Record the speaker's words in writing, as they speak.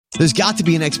There's got to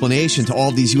be an explanation to all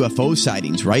of these UFO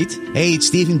sightings, right? Hey, it's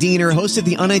Stephen Diener, host of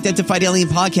the Unidentified Alien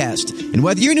Podcast. And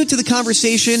whether you're new to the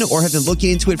conversation or have been looking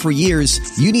into it for years,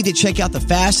 you need to check out the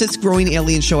fastest growing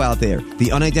alien show out there,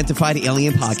 the Unidentified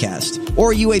Alien Podcast,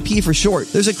 or UAP for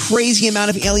short. There's a crazy amount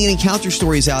of alien encounter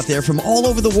stories out there from all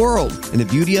over the world. And the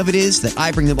beauty of it is that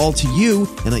I bring them all to you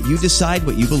and let you decide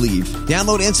what you believe.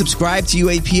 Download and subscribe to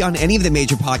UAP on any of the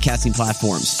major podcasting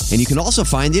platforms. And you can also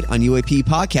find it on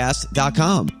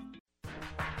UAPpodcast.com.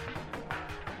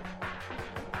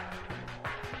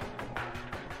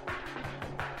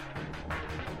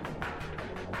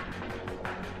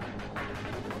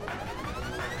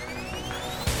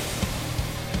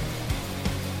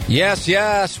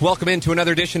 Yes. Welcome into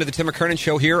another edition of the Tim McKernan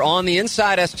Show here on the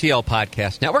Inside STL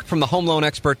Podcast Network from the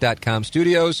HomeLoanExpert.com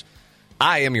studios.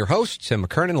 I am your host, Tim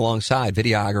McKernan, alongside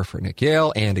videographer Nick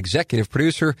Yale and executive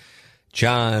producer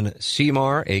John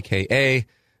Seymour, a.k.a.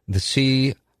 the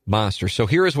Sea Monster. So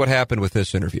here is what happened with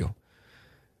this interview.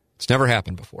 It's never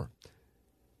happened before.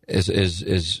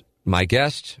 Is my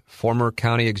guest, former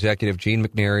county executive Gene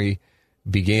McNary,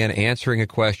 began answering a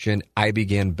question, I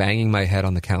began banging my head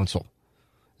on the council.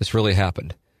 This really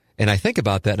happened. And I think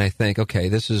about that and I think, okay,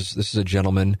 this is a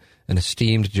gentleman, an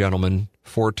esteemed gentleman,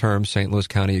 4-term St. Louis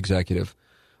County executive,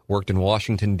 worked in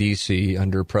Washington, D.C.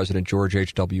 under President George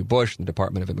H.W. Bush in the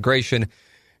Department of Immigration,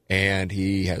 and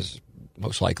he has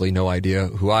most likely no idea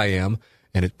who I am,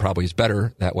 and it probably is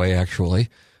better that way, actually,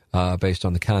 based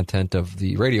on the content of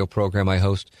the radio program I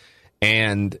host.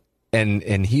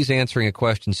 And he's answering a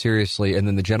question seriously, and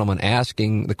then the gentleman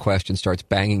asking the question starts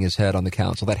banging his head on the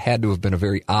council. That had to have been a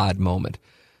very odd moment.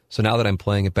 So now that I'm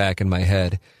playing it back in my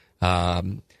head,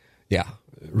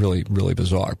 really, really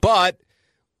bizarre. But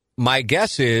my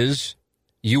guess is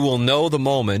you will know the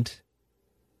moment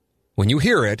when you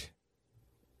hear it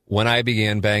when I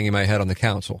began banging my head on the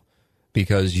council,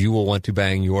 because you will want to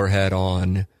bang your head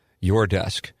on your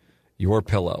desk, your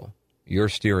pillow, your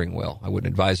steering wheel. I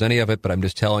wouldn't advise any of it, but I'm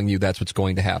just telling you that's what's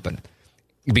going to happen.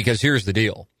 Because here's the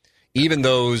deal. Even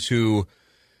those who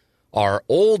are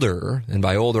older, and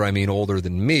by older I mean older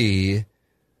than me,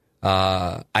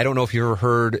 I don't know if you ever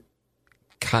heard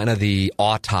kind of the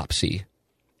autopsy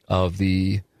of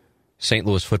the St.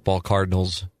 Louis football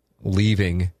Cardinals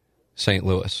leaving St.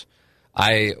 Louis.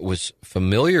 I was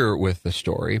familiar with the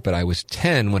story, but I was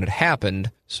 10 when it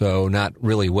happened, so not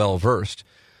really well versed.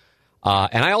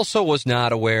 And I also was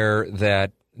not aware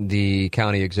that the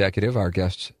county executive, our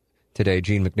guest today,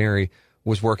 Gene McNary,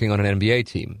 was working on an NBA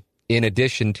team, in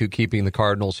addition to keeping the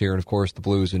Cardinals here. And, of course, the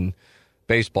Blues and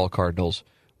baseball Cardinals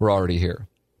were already here.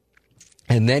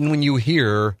 And then when you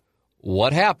hear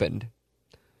what happened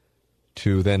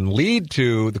to then lead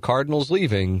to the Cardinals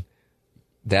leaving,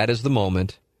 that is the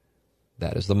moment.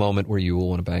 That is the moment where you will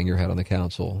want to bang your head on the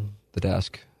council, the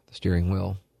desk, the steering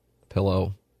wheel, the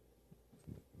pillow,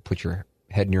 put your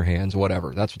head in your hands,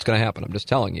 whatever. That's what's going to happen. I'm just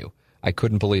telling you. I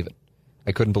couldn't believe it.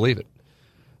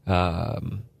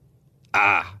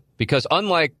 Because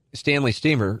unlike Stanley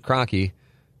Steamer, Kroenke,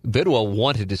 Bidwell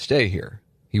wanted to stay here.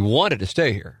 He wanted to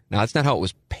stay here. Now, that's not how it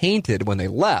was painted when they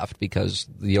left, because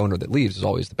the owner that leaves is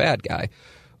always the bad guy.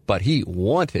 But he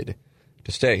wanted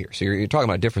to stay here. So you're talking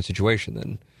about a different situation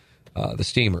than the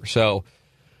Steamer. So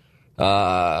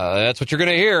that's what you're going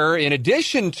to hear. In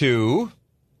addition to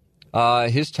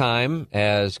his time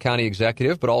as county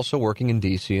executive, but also working in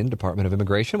D.C. in the Department of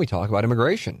Immigration. We talk about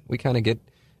immigration. We kind of get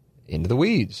into the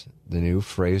weeds, the new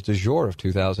phrase du jour of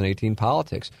 2018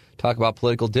 politics. Talk about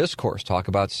political discourse. Talk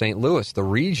about St. Louis, the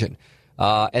region,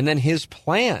 and then his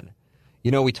plan.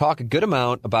 You know, we talk a good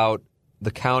amount about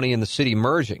the county and the city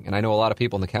merging, and I know a lot of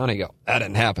people in the county go, that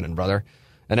ain't happening, brother.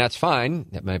 And that's fine.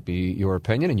 That might be your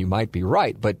opinion, and you might be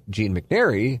right. But Gene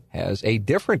McNary has a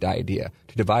different idea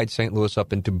to divide St. Louis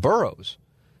up into boroughs.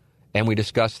 And we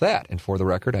discussed that. And for the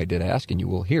record, I did ask, and you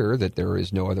will hear that there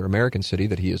is no other American city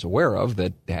that he is aware of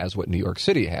that has what New York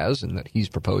City has and that he's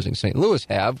proposing St. Louis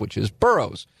have, which is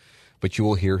boroughs. But you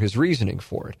will hear his reasoning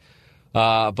for it.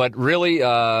 But really,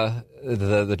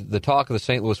 the talk of the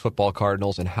St. Louis football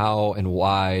Cardinals and how and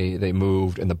why they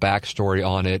moved and the backstory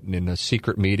on it, and in a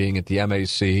secret meeting at the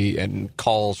MAC and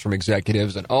calls from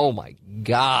executives, and oh my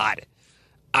God.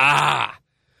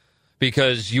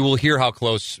 Because you will hear how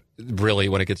close, really,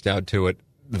 when it gets down to it,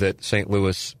 that St.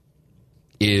 Louis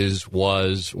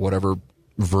was, whatever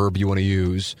verb you want to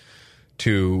use,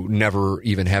 to never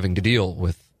even having to deal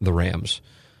with the Rams.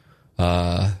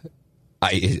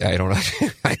 I don't know.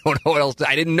 I don't know what else.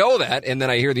 I didn't know that. And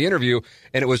then I hear the interview,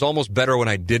 and it was almost better when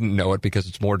I didn't know it because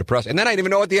it's more depressing. And then I didn't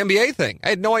even know what the NBA thing. I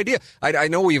had no idea. I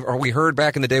know we heard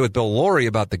back in the day with Bill Laurie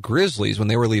about the Grizzlies when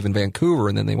they were leaving Vancouver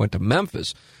and then they went to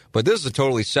Memphis. But this is a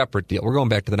totally separate deal. We're going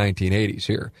back to the 1980s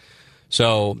here.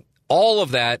 So all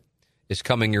of that is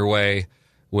coming your way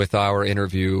with our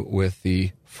interview with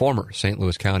the former St.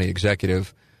 Louis County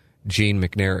executive, Gene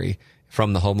McNary,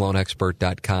 from the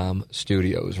HomeLoanExpert.com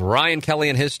studios. Ryan Kelly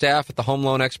and his staff at the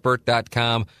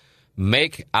HomeLoanExpert.com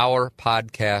make our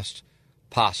podcast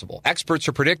possible. Experts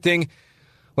are predicting,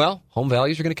 well, home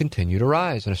values are going to continue to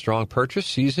rise, and a strong purchase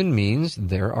season means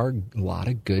there are a lot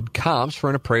of good comps for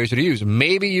an appraiser to use.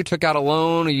 Maybe you took out a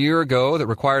loan a year ago that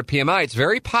required PMI. It's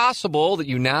very possible that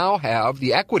you now have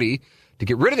the equity to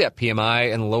get rid of that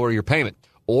PMI and lower your payment.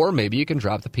 Or maybe you can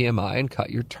drop the PMI and cut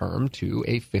your term to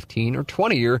a 15 or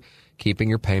 20-year, keeping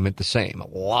your payment the same. A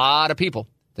lot of people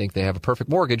think they have a perfect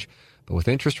mortgage, but with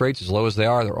interest rates as low as they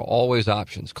are, there are always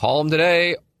options. Call them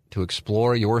today to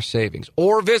explore your savings,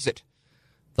 or visit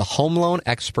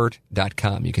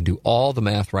thehomeloanexpert.com. You can do all the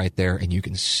math right there, and you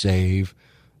can save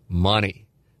money.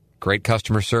 Great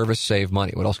customer service, save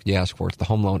money. What else could you ask for? It's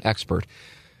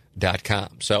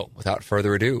thehomeloanexpert.com. So, without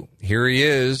further ado, here he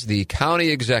is, the county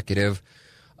executive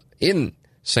in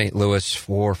St. Louis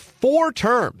for 4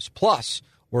 terms, plus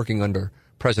working under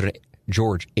President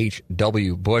George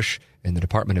H.W. Bush in the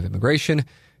Department of Immigration,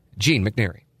 Gene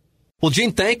McNary. Well,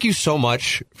 Gene, thank you so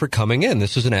much for coming in.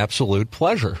 This is an absolute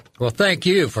pleasure. Well, thank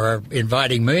you for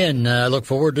inviting me, and I look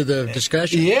forward to the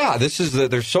discussion. Yeah,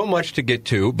 there's so much to get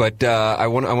to, but I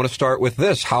want to start with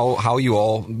this: how you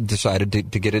all decided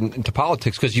to get into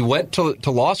politics, because you went to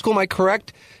law school. Am I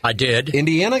correct? I did.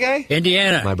 Indiana guy?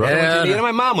 Indiana. My brother went to Indiana.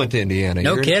 My mom went to Indiana.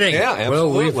 No kidding. Yeah,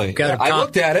 absolutely. Well, we've got I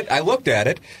looked at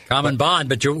it. Common bond,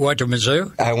 but you went to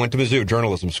Mizzou? I went to Mizzou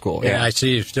Journalism School. Yeah, I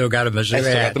see you've still got a Mizzou I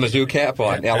still got the Mizzou cap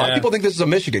on. Yeah, a lot of people think this is a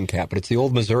Michigan cap, but it's the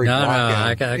old Missouri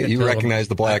black. No, you recognize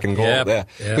the black and gold. Yep.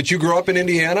 But you grew up in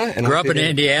Indiana? Grew up in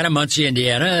Indiana, Muncie,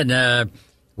 Indiana, and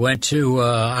went to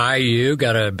IU,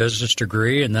 got a business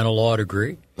degree and then a law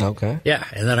degree. Okay. Yeah,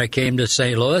 and then I came to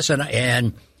St. Louis,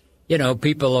 and you know,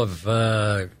 people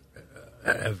have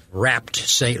wrapped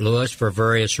St. Louis for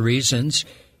various reasons,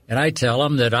 and I tell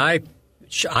them that I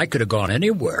could have gone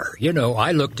anywhere. You know,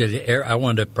 I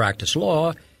wanted to practice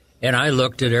law, and I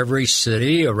looked at every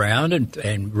city around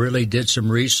and really did some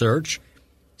research.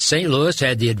 St. Louis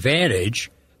had the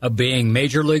advantage of being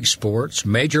major league sports,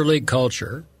 major league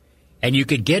culture, and you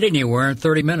could get anywhere in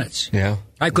 30 minutes. Yeah.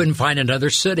 I couldn't find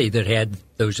another city that had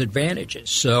those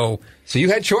advantages. So you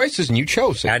had choices and you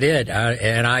chose it. I did,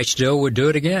 and I still would do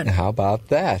it again. How about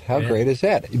that? How great is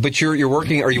that? But you're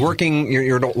working. Are you working?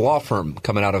 You're a law firm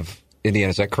coming out of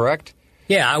Indiana. Is that correct?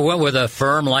 Yeah, I went with a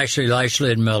firm,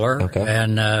 Leichley and Miller, okay.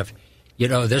 And you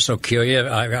know, this will kill you.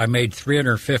 I made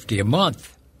 $350 a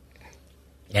month.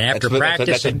 And after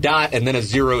practicing, that's a dot and then a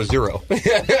 00.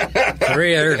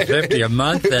 $350 a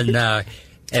month,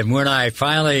 and when I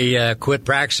finally quit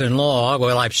practicing law,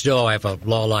 well, I still have a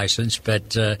law license,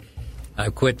 but I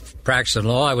quit practicing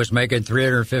law. I was making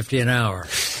 $350 an hour.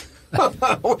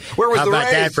 Where was How the about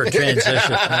raise? that for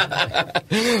transition?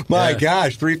 My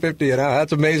gosh, $350 an hour.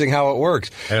 That's amazing how it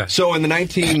works. Yeah. So in the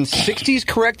 1960s,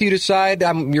 correct, you decide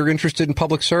you're interested in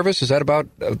public service? Is that about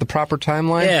the proper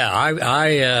timeline? Yeah,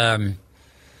 I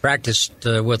practiced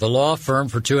with a law firm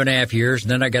for 2.5 years,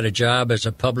 and then I got a job as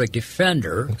a public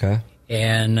defender. Okay.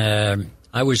 And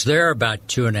I was there about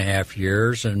 2.5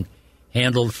 years and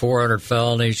handled 400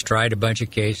 felonies, tried a bunch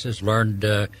of cases, learned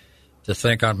to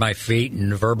think on my feet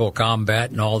and verbal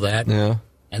combat and all that. Yeah.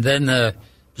 And then the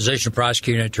position of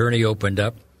prosecuting attorney opened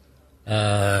up,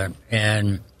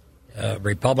 and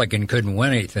Republican couldn't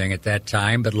win anything at that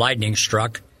time, but lightning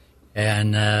struck,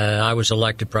 and I was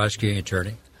elected prosecuting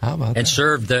attorney. How about and that?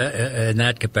 served in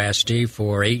that capacity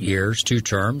for 8 years, 2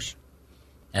 terms.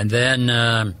 And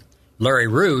then Larry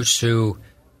Roos, who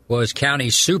was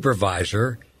county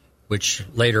supervisor, which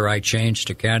later I changed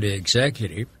to county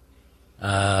executive,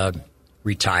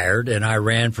 retired, and I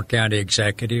ran for county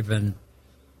executive and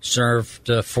served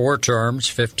 4 terms,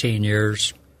 15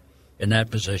 years in that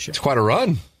position. It's quite a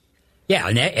run. Yeah,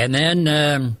 and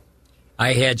then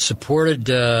I had supported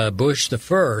Bush the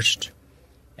first,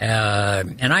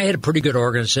 and I had a pretty good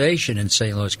organization in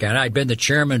St. Louis County. I'd been the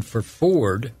chairman for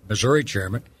Ford, Missouri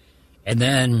chairman, and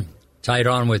then tied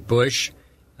on with Bush,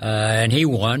 and he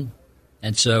won.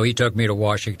 And so he took me to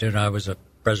Washington. I was a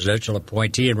presidential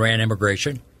appointee and ran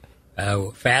immigration.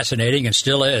 Fascinating, and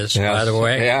still is, Yes. by the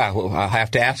way. Yeah, well, I'll have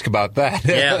to ask about that.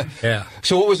 Yeah.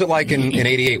 So what was it like in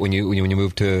 88 when you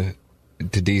moved to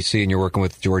D.C. and you're working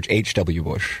with George H.W.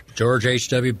 Bush? George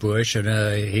H.W. Bush, and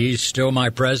he's still my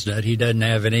president. He doesn't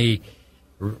have any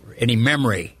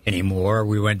memory anymore.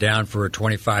 We went down for a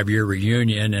 25-year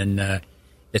reunion, and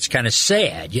it's kind of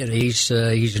sad. You know, he's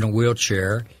in a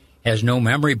wheelchair, has no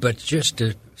memory, but just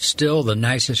still the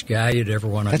nicest guy you'd ever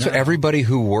want to know. That's what everybody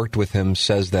who worked with him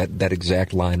says, that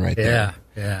exact line right there.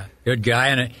 Yeah, good guy.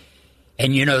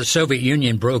 And the Soviet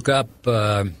Union broke up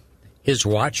his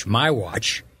watch, my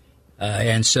watch,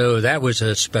 and so that was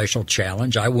a special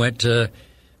challenge. I went to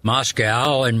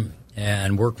Moscow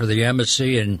and worked for the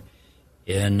embassy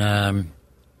in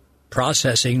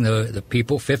processing the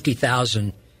people,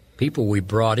 50,000 people we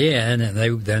brought in, and they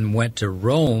then went to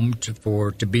Rome to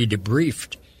be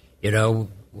debriefed.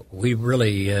 We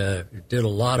really did a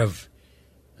lot of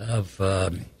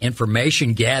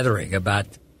information gathering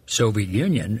about the Soviet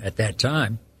Union at that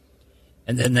time,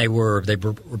 and then they were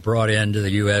brought into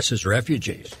the U.S. as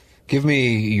refugees. Give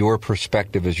me your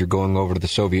perspective as you're going over to the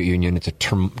Soviet Union. It's a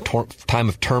time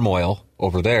of turmoil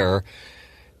over there,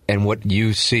 and what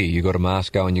you see. You go to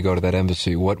Moscow and you go to that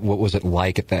embassy. What was it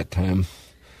like at that time?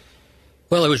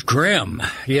 Well, it was grim.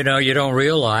 You don't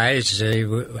realize.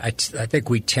 I think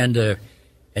we tend to,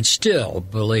 and still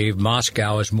believe,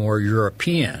 Moscow is more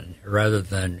European rather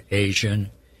than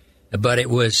Asian. But it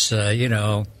was,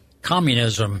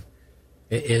 communism.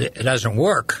 It doesn't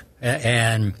work,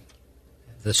 and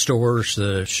the stores,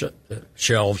 the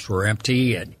shelves were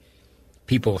empty, and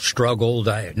people struggled.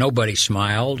 Nobody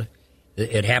smiled.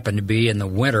 It happened to be in the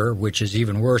winter, which is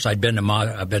even worse. I've been to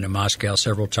Moscow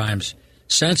several times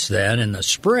since then in the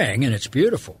spring, and it's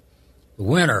beautiful. The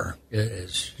winter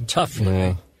is tough for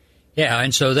me. Yeah,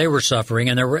 and so they were suffering,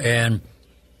 and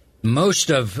most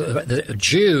of the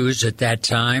Jews at that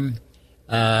time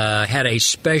had a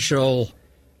special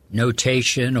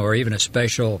notation or even a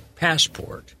special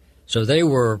passport. So they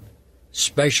were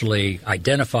specially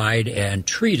identified and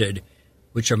treated,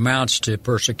 which amounts to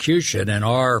persecution. And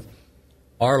our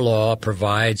law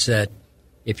provides that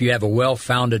if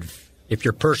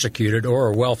you're persecuted or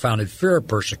a well-founded fear of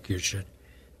persecution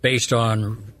based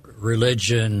on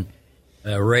religion,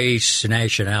 race,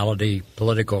 nationality,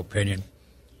 political opinion,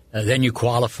 then you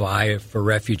qualify for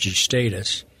refugee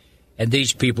status. And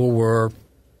these people were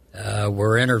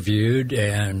interviewed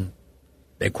and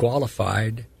they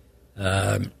qualified.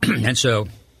 And so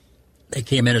they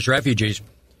came in as refugees.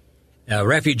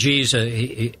 Refugees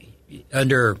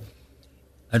under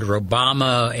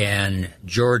Obama and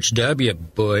George W.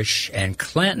 Bush and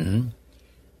Clinton,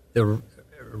 the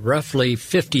roughly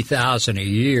 50,000 a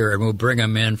year, and we'll bring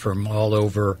them in from all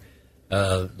over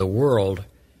the world.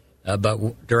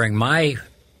 But during my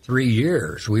 3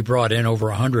 years, we brought in over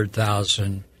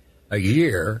 100,000 a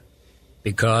year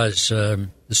because the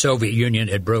Soviet Union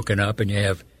had broken up, and you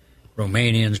have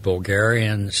Romanians,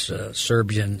 Bulgarians,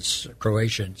 Serbians,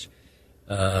 Croatians,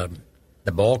 the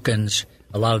Balkans,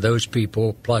 a lot of those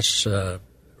people, plus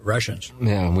Russians.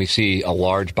 Yeah, and we see a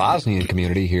large Bosnian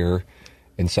community here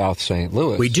in South St.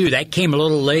 Louis. We do. That came a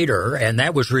little later, and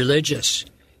that was religious,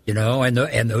 and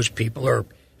those people are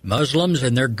Muslims,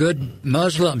 and they're good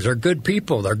Muslims. They're good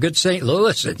people. They're good St.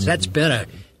 Louis. That's been a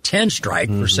 10 strike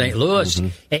for St. Louis.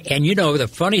 And, the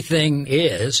funny thing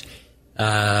is,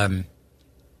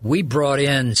 we brought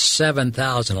in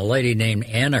 7,000. A lady named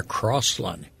Anna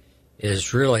Crossland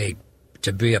is really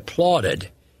to be applauded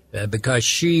because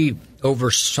she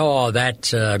oversaw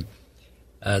that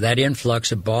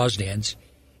influx of Bosnians,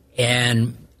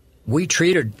 and we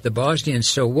treated the Bosnians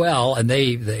so well, and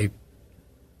they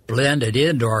blended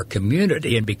into our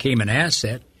community and became an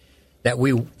asset that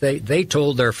they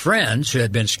told their friends who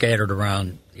had been scattered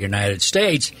around the United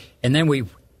States, and then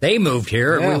they moved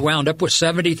here, and we wound up with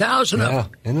 70,000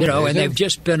 of them. And they've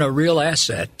just been a real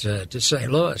asset to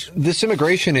St. Louis. This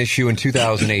immigration issue in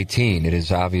 2018, it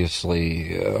is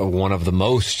obviously one of the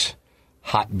most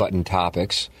hot-button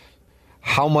topics.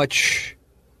 How much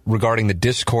regarding the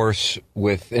discourse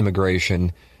with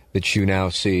immigration that you now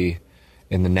see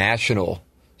in the national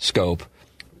scope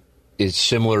is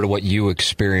similar to what you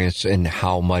experienced, and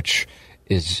how much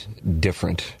is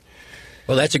different?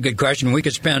 Well, that's a good question. We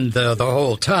could spend the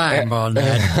whole time on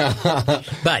that.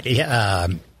 But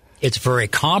it's very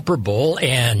comparable,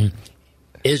 and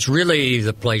is really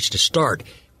the place to start.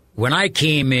 When I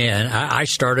came in, I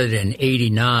started in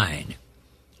 89.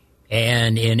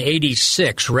 And in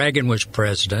 86, Reagan was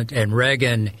president, and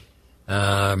Reagan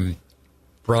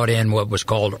brought in what was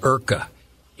called IRCA,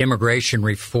 Immigration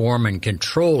Reform and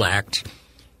Control Act.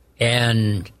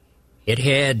 And it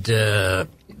had...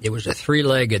 it was a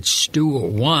three-legged stool.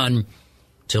 One,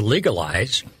 to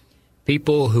legalize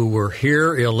people who were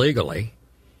here illegally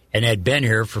and had been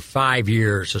here for 5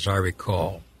 years, as I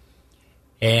recall.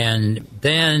 And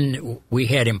then we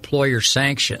had employer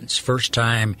sanctions. First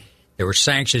time there were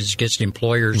sanctions against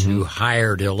employers who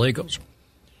hired illegals.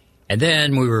 And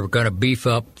then we were going to beef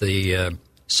up the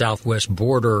southwest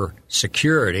border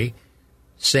security.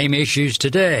 Same issues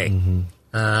today. Mm-hmm.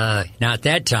 Now, at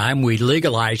that time, we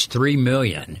legalized 3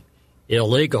 million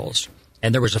illegals,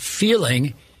 and there was a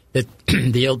feeling that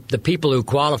the people who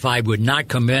qualified would not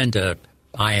come into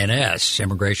INS,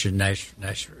 Immigration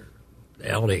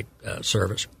Nationality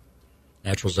Service,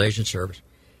 Naturalization Service,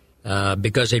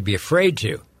 because they'd be afraid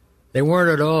to. They weren't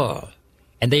at all,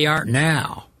 and they aren't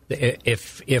now.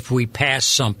 If we pass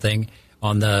something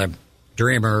on the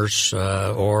Dreamers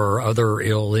or other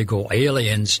illegal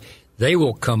aliens, they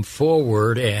will come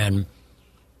forward and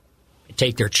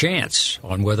take their chance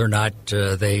on whether or not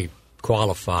they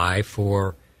qualify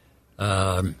for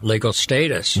legal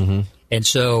status. Mm-hmm. And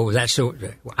so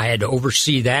I had to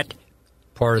oversee that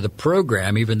part of the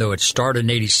program, even though it started in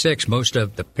 86. Most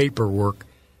of the paperwork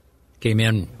came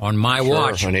in on my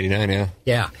watch. On 89, yeah.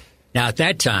 Yeah. Now, at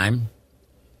that time,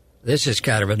 this is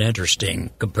kind of an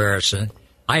interesting comparison.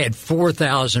 I had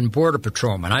 4,000 Border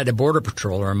Patrolmen. I had a Border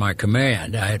Patroller in my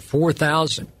command. I had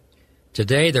 4,000.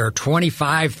 Today, there are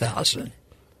 25,000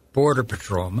 Border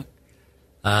Patrolmen.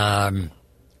 So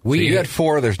you had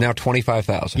 4, there's now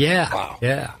 25,000. Yeah. Wow.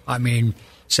 Yeah. I mean,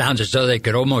 sounds as though they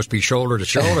could almost be shoulder to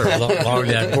shoulder along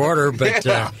that border. But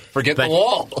forget the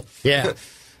wall. Yeah.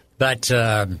 But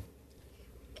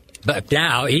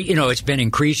now, it's been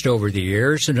increased over the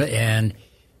years, and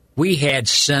we had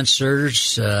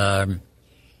sensors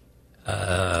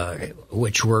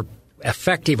which were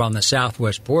effective on the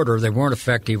southwest border. They weren't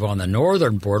effective on the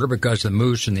northern border because the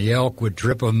moose and the elk would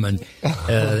trip them, and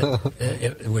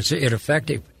it was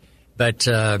ineffective. But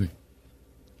that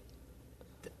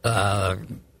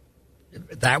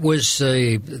was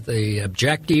the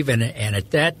objective, and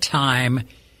at that time,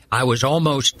 I was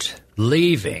almost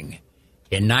leaving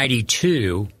in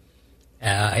 92,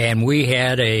 and we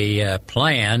had a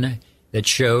plan that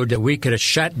showed that we could have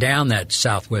shut down that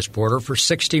southwest border for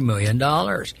 $60 million.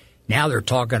 Now they're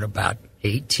talking about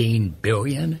 $18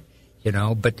 billion,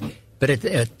 But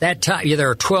at that time, there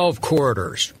are 12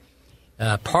 corridors.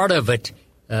 Part of it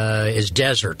is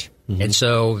desert, mm-hmm. and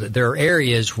so there are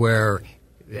areas where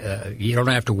you don't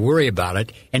have to worry about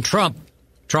it. And Trump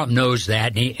knows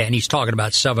that, and he's talking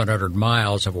about 700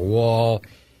 miles of a wall.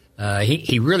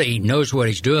 He really knows what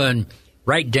he's doing,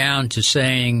 right down to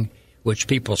saying, which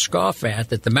people scoff at,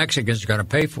 that the Mexicans are going to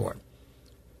pay for it.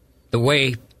 The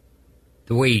way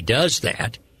he does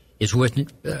that is with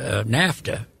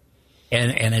NAFTA,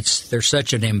 and there's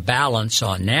such an imbalance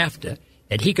on NAFTA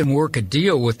that he can work a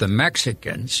deal with the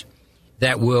Mexicans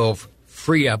that will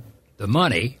free up the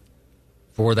money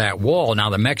for that wall. Now,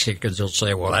 the Mexicans will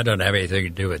say, well, that doesn't have anything to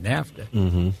do with NAFTA.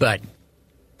 Mm-hmm. But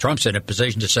Trump's in a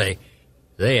position to say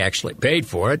they actually paid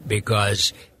for it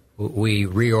because we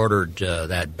reordered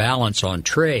that balance on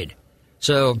trade.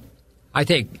 So I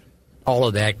think all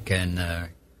of that can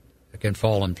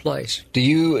fall in place.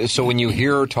 So when you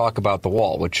hear talk about the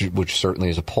wall, which certainly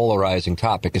is a polarizing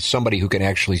topic, as somebody who can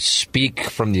actually speak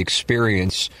from the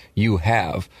experience you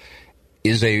have,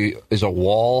 is a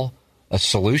wall a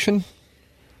solution?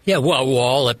 Yeah, well,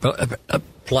 wall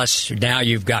plus now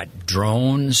you've got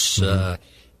drones. Mm-hmm.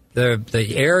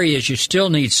 The areas you still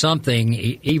need something,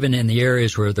 even in the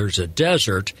areas where there's a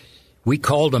desert. We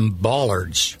called them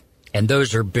bollards, and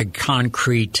those are big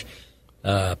concrete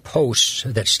posts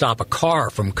that stop a car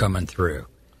from coming through.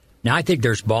 Now, I think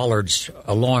there's bollards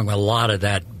along a lot of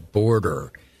that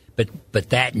border, but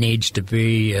that needs to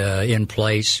be in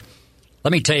place.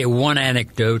 Let me tell you one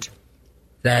anecdote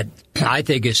that I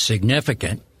think is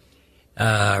significant.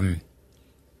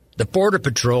 The Border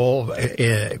Patrol,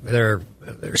 they're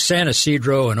San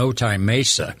Ysidro and Otay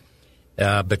Mesa,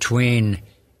 between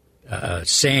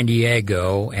San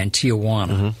Diego and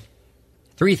Tijuana. Mm-hmm.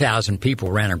 3,000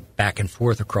 people ran back and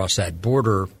forth across that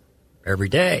border every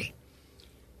day.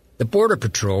 The Border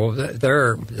Patrol,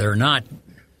 they're not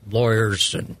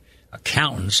lawyers and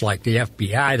accountants like the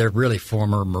FBI. They're really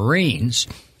former Marines.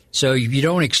 So you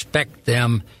don't expect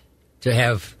them to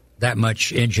have that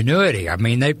much ingenuity. I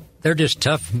mean, they're just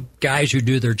tough guys who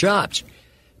do their jobs.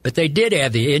 But they did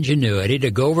have the ingenuity to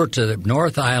go over to the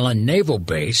North Island Naval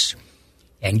Base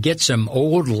and get some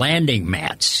old landing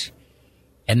mats.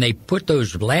 And they put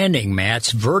those landing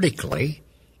mats vertically,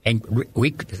 and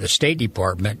the State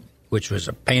Department, which was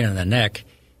a pain in the neck,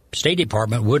 State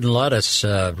Department wouldn't let us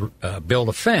build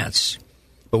a fence,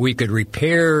 but we could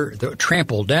repair the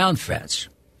trampled down fence.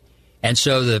 And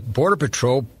so the Border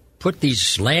Patrol put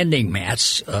these landing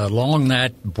mats along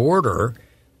that border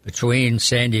between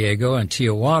San Diego and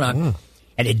Tijuana,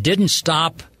 and it didn't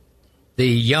stop the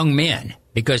young men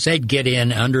because they'd get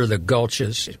in under the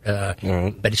gulches,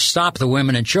 but it stopped the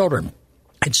women and children.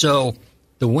 And so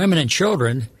the women and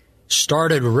children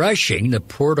started rushing the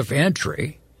port of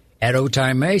entry at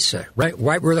Otay Mesa, right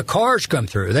where the cars come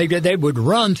through. They would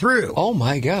run through. Oh,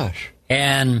 my gosh.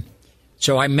 And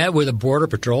so I met with the Border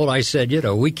Patrol. I said,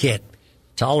 we can't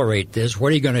tolerate this.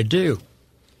 What are you going to do?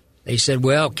 They said,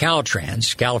 well,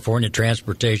 Caltrans, California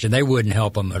Transportation, they wouldn't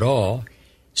help them at all.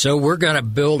 So we're going to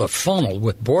build a funnel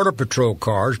with Border Patrol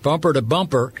cars, bumper to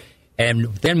bumper, and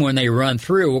then when they run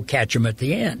through, we'll catch them at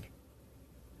the end.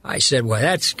 I said, well,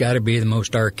 that's got to be the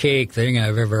most archaic thing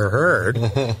I've ever heard.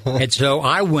 And so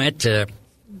I went to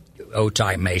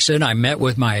Otay Mesa, and I met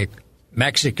with my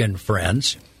Mexican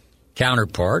friends,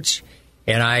 counterparts,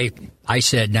 and I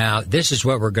said, now, this is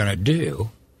what we're going to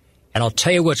do, and I'll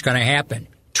tell you what's going to happen.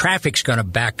 Traffic's going to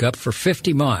back up for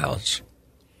 50 miles,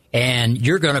 and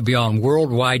you're going to be on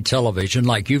worldwide television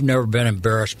like you've never been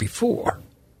embarrassed before.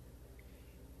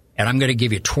 And I'm going to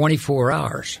give you 24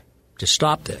 hours to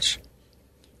stop this.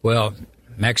 Well,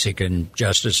 Mexican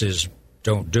justices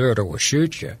don't do it or we'll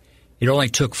shoot you. It only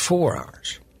took 4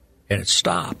 hours, and it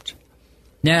stopped.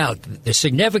 Now, the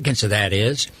significance of that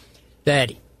is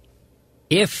that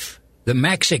if the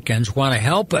Mexicans want to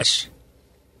help us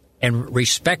and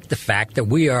respect the fact that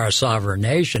we are a sovereign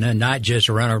nation and not just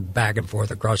run back and forth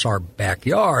across our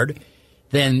backyard,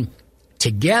 then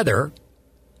together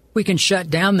we can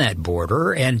shut down that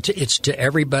border, and it's to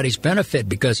everybody's benefit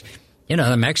because,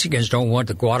 the Mexicans don't want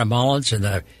the Guatemalans and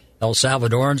the El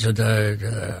Salvadorans and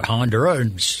the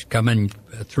Hondurans coming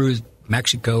through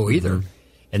Mexico either. Mm-hmm.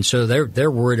 And so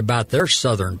they're worried about their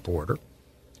southern border.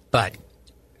 But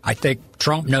I think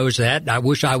Trump knows that. I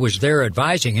wish I was there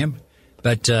advising him.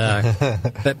 But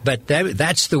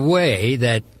that's the way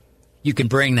that you can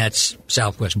bring that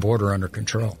southwest border under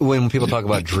control. When people talk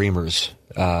about dreamers,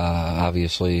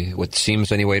 obviously, what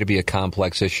seems anyway to be a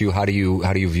complex issue, how do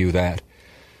you view that?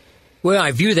 Well,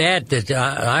 I view that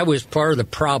I was part of the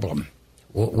problem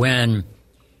when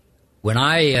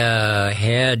I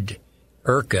had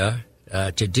IRCA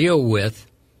to deal with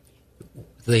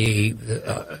the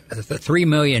 3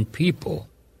 million people,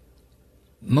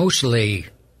 mostly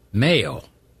male,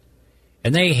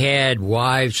 and they had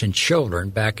wives and children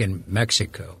back in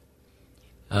Mexico.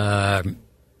 And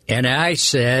I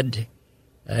said,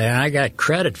 and I got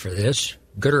credit for this,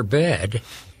 good or bad,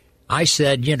 I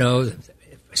said,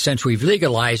 since we've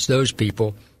legalized those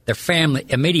people, their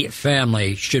immediate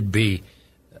family should be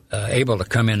able to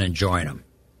come in and join them.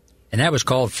 And that was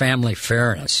called family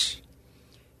fairness.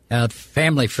 Now,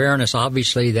 family fairness,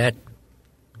 obviously, that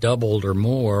doubled or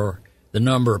more the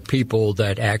number of people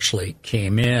that actually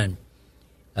came in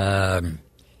and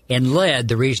led,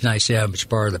 the reason I say I was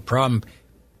part of the problem,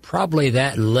 probably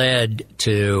that led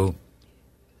to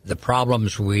the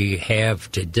problems we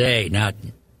have today. Not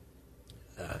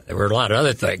there were a lot of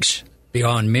other things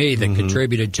beyond me that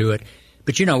contributed to it.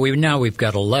 But, we've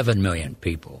got 11 million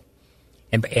people.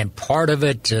 And part of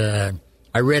it,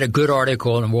 I read a good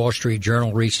article in the Wall Street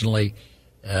Journal recently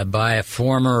by a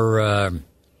former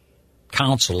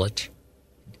consulate,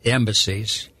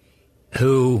 embassies,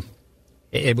 who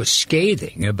it was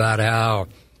scathing about how,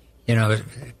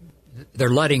 they're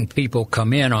letting people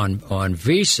come in on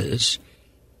visas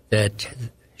that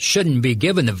shouldn't be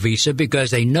given the visa because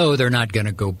they know they're not going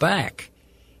to go back.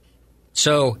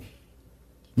 So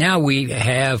now we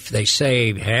have, they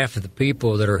say, half of the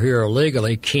people that are here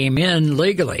illegally came in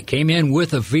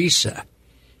with a visa.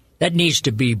 That needs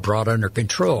to be brought under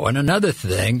control. And another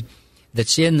thing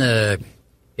that's in the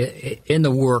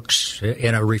works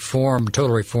in a total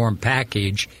reform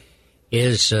package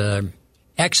is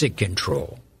exit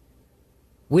control.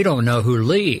 We don't know who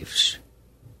leaves.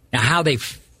 Now, how they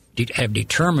have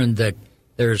determined that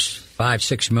there's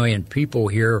 5-6 million people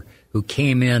here who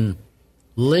came in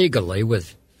legally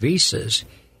with visas,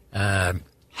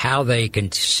 how they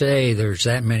can say there's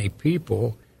that many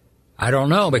people, I don't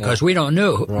know, because we don't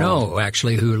know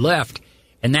actually who left.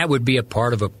 And that would be a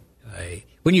part of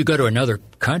when you go to another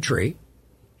country,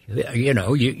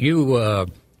 you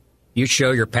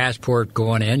show your passport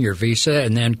going in, your visa,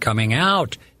 and then coming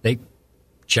out, they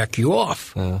check you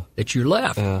off that you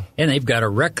left. And they've got a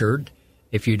record,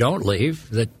 if you don't leave,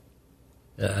 that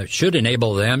should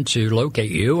enable them to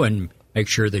locate you and make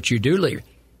sure that you do leave.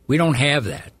 We don't have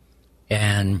that.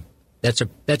 And that's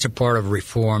a part of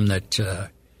reform that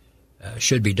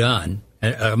should be done,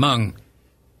 among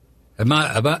a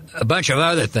bunch of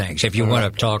other things, if you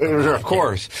want to talk about it. Of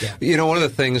course. Yeah. One of the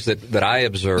things that I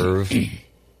observe,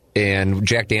 and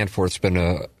Jack Danforth's been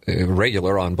a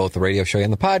regular on both the radio show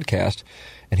and the podcast,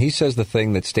 and he says the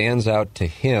thing that stands out to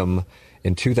him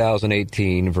in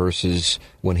 2018 versus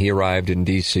when he arrived in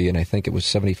D.C., and I think it was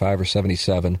 75 or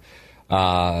 77,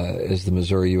 as the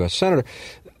Missouri U.S. Senator,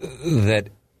 that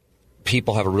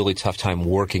people have a really tough time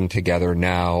working together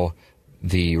now.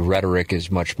 The rhetoric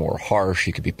is much more harsh.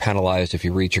 You could be penalized if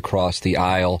you reach across the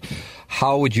aisle.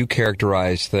 How would you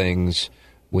characterize things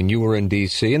when you were in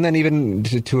D.C., and then even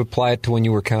to apply it to when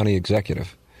you were county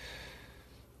executive?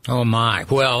 Oh, my.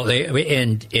 Well,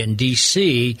 in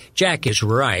D.C., Jack is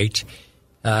right.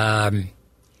 But,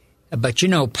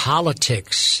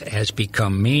 politics has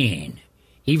become mean.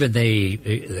 Even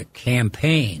the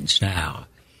campaigns now.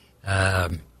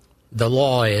 The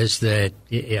law is that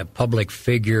a public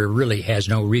figure really has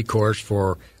no recourse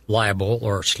for libel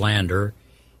or slander.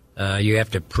 You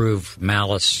have to prove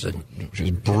malice. Which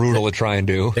is brutal to try and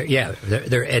do.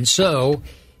 And so,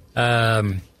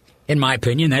 in my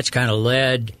opinion, that's kind of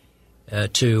led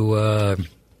to a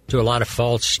lot of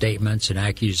false statements and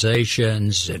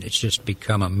accusations, and it's just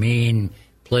become a mean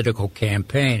political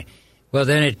campaign. Well,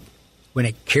 then when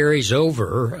it carries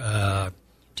over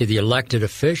to the elected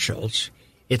officials,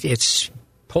 it's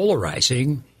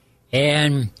polarizing,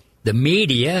 and the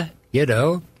media,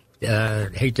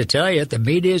 hate to tell you, the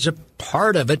media is a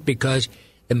part of it because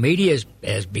the media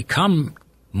has become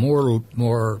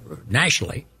more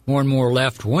nationally, more and more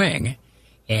left-wing,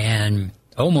 and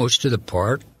almost to the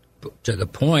point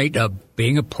of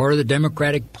being a part of the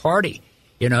Democratic Party.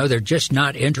 They're just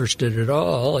not interested at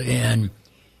all in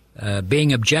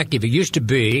being objective. It used to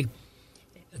be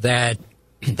that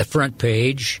the front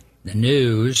page, the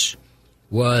news,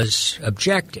 was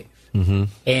objective,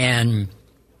 and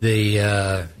the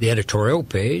editorial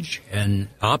page and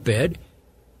op-ed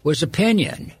was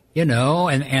opinion.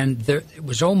 And it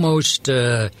was almost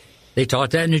they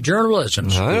taught that in the journalism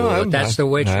school. That's the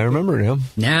way. I remember him.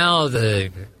 Now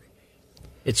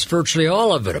it's virtually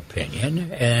all of it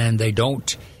opinion, and they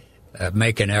don't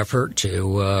make an effort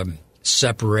to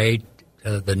separate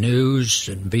the news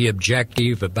and be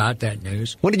objective about that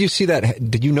news. When did you see that?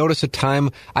 Did you notice a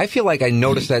time? I feel like I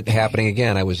noticed that happening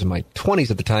again. I was in my 20s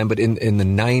at the time, but in the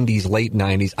 90s, late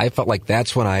 90s, I felt like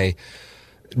that's when I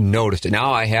noticed it.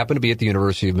 Now, I happen to be at the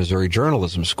University of Missouri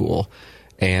Journalism School,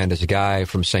 and as a guy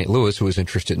from St. Louis who was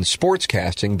interested in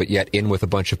sportscasting, but yet in with a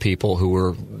bunch of people who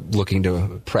were looking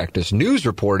to practice news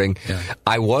reporting,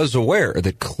 I was aware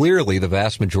that clearly the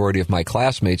vast majority of my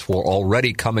classmates were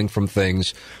already coming from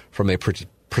things from a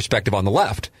perspective on the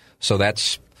left. So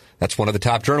that's one of the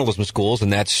top journalism schools,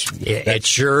 and it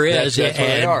sure is. That's where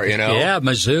they are, Yeah,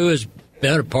 Mizzou is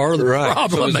been a part of the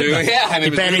problem. So,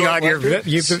 depending on your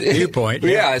viewpoint.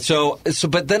 Yeah. So,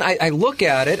 but then I look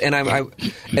at it,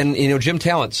 and Jim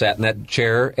Talent sat in that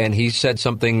chair, and he said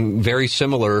something very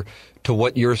similar to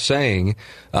what you're saying.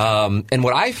 And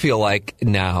what I feel like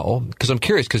now, because I'm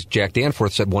curious, because Jack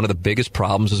Danforth said one of the biggest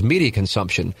problems is media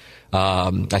consumption.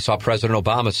 I saw President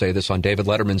Obama say this on David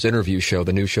Letterman's interview show,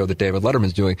 the new show that David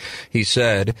Letterman's doing. He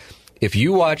said, if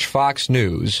you watch Fox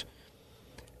News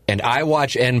and I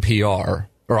watch NPR,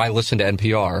 or I listen to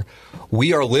NPR,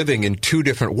 we are living in two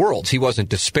different worlds. He wasn't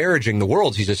disparaging the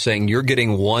worlds. He's just saying you're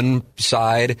getting one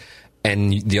side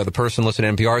and the other person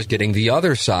listening to NPR is getting the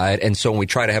other side. And so when we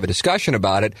try to have a discussion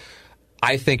about it,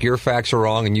 I think your facts are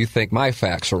wrong and you think my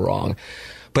facts are wrong.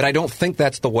 But I don't think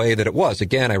that's the way that it was.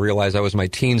 Again, I realize I was in my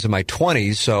teens and my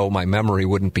 20s, so my memory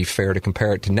wouldn't be fair to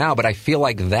compare it to now. But I feel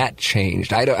like that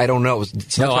changed. I don't know.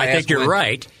 No, I think you're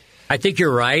right. I think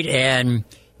you're right. And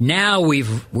now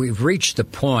we've reached the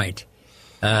point,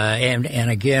 and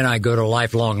again, I go to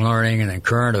lifelong learning and then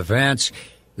current events.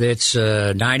 It's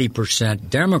 90%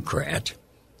 Democrat,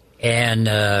 and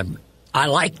I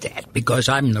like that because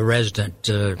I'm the resident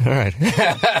disturber.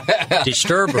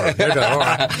 You're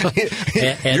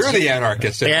the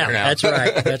anarchist. Yeah, that's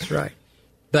right. That's right.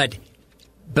 But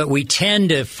we tend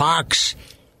to Fox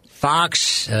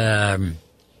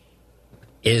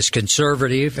is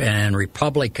conservative and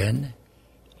Republican.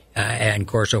 And, of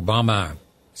course, Obama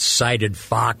cited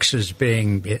Fox as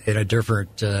being in a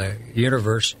different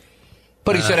universe.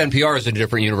 But he said NPR is in a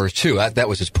different universe, too. That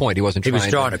was his point. He wasn't trying He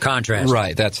was drawing a contrast.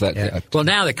 Right, that's that. Yeah. Well,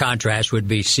 now the contrast would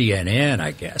be CNN,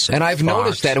 I guess. And I've Fox.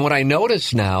 noticed that. And what I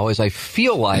notice now is I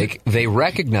feel like they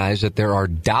recognize that there are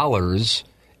dollars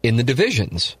in the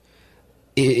divisions.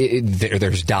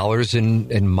 There's dollars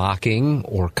in mocking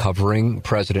or covering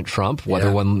President Trump, whether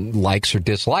one likes or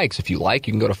dislikes. If you like,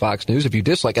 you can go to Fox News. If you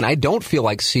dislike, and I don't feel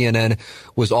like CNN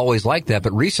was always like that,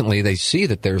 but recently they see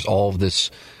that there's all of this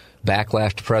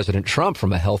backlash to President Trump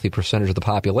from a healthy percentage of the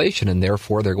population, and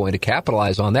therefore they're going to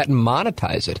capitalize on that and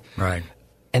monetize it. Right.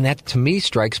 And that, to me,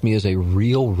 strikes me as a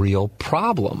real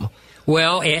problem.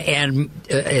 Well, and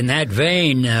in that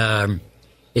vein,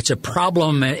 it's a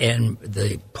problem, and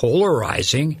the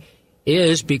polarizing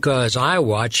is because I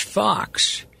watch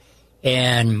Fox,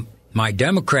 and my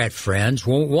Democrat friends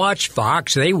won't watch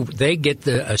Fox. They get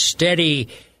a steady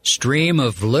stream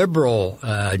of liberal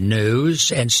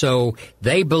news, and so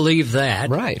they believe that.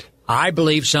 Right. I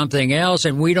believe something else,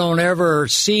 and we don't ever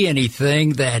see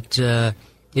anything that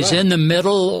is in the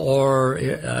middle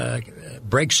or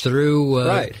breaks through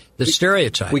the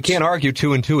stereotypes. We can't argue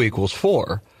 2 and 2 equals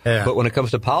 4. Yeah. But when it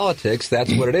comes to politics,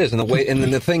 that's what it is. And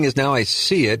the thing is, now I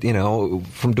see it,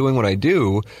 from doing what I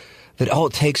do, that all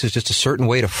it takes is just a certain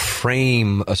way to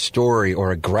frame a story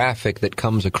or a graphic that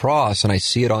comes across, and I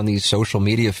see it on these social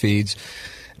media feeds.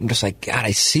 I'm just like, God,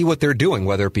 I see what they're doing,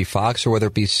 whether it be Fox or whether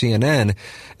it be CNN.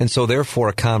 And so therefore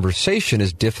a conversation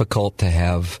is difficult to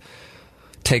have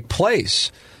take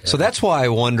place. Yeah. So that's why I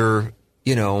wonder,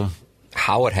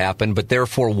 how it happened, but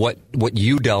therefore what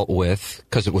you dealt with,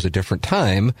 because it was a different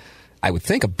time, I would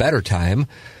think a better time,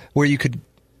 where you could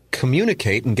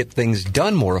communicate and get things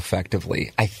done more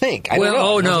effectively, I think.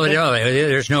 No,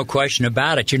 there's no question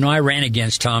about it. I ran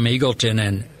against Tom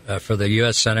Eagleton for the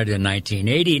U.S. Senate in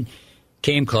 1980,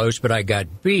 came close, but I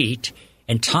got beat.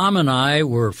 And Tom and I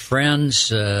were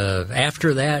friends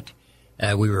after that.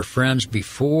 We were friends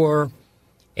before.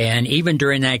 And even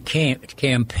during that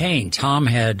campaign, Tom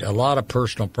had a lot of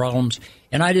personal problems,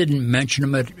 and I didn't mention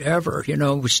them ever.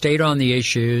 We stayed on the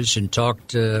issues and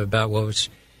talked about what was.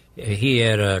 He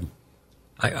had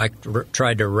I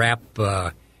tried to wrap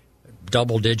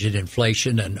double-digit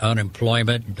inflation and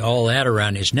unemployment and all that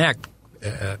around his neck,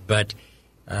 but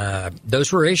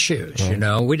those were issues.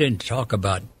 Right. We didn't talk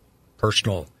about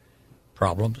personal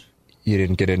problems. You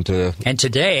didn't get into. And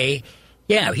today,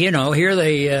 here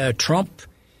they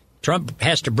Trump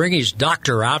has to bring his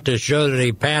doctor out to show that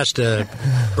he passed a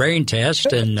brain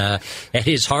test and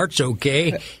his heart's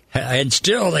okay. And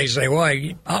still they say, well,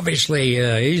 obviously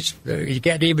you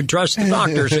can't even trust the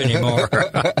doctors anymore.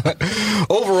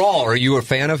 Overall, are you a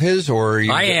fan of his? Or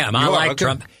I am. I like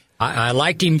Trump. I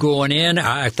liked him going in.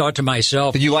 I thought to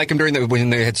myself. Did you like him when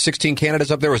they had 16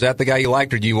 candidates up there? Was that the guy you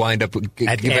liked, or did you wind up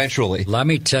eventually? Let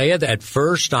me tell you, at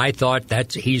first I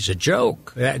thought he's a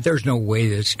joke. There's no way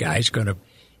this guy's going to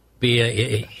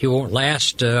he won't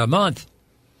last a month.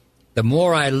 The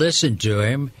more I listened to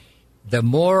him, the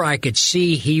more I could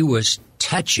see he was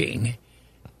touching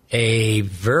a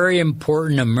very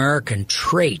important American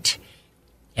trait,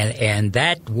 and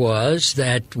that was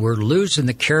that we're losing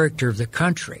the character of the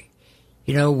country.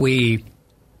 I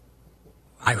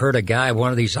heard a guy, one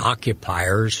of these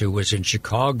occupiers who was in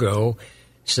Chicago,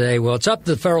 say, well, it's up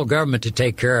to the federal government to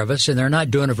take care of us, and they're not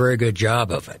doing a very good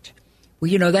job of it.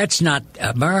 Well, that's not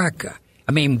America.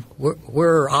 I mean,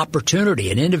 we're opportunity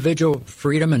and individual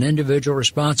freedom and individual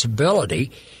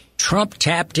responsibility. Trump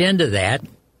tapped into that.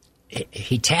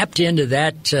 He tapped into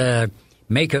that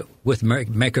make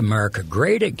America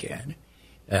great again,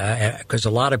 because a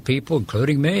lot of people,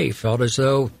 including me, felt as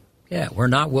though, we're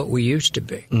not what we used to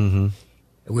be. Mm-hmm.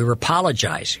 We were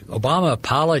apologizing. Obama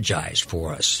apologized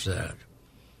for us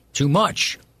too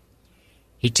much.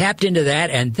 He tapped into that,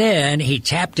 and then he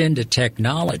tapped into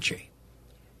technology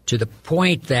to the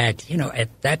point that,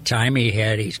 at that time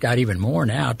he's got even more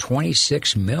now,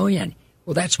 26 million.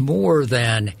 Well, that's more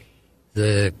than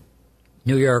the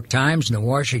New York Times and the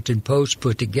Washington Post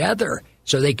put together,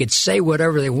 so they could say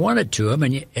whatever they wanted to him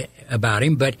and about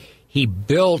him, but he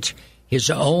built his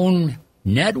own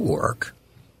network.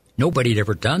 Nobody had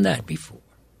ever done that before.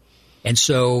 And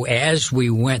so as we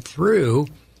went through,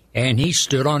 and he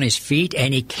stood on his feet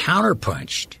and he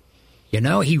counterpunched.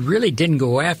 He really didn't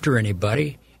go after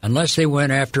anybody unless they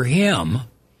went after him.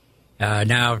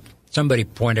 Now, somebody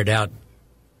pointed out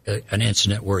an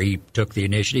incident where he took the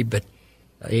initiative, but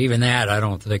even that I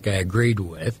don't think I agreed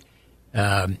with.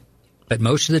 But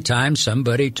most of the time,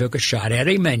 somebody took a shot at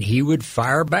him and he would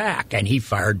fire back, and he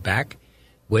fired back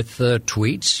with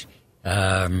tweets.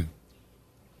 That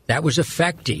was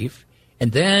effective.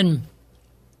 And then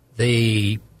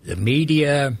the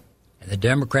media and the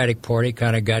Democratic Party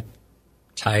kind of got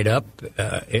tied up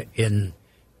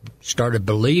started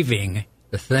believing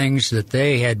the things that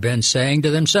they had been saying to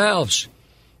themselves.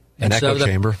 An echo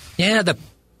chamber. Yeah, the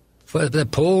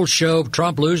polls show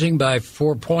Trump losing by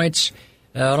 4 points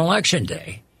on Election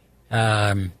Day.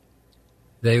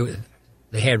 They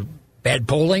had bad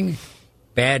polling,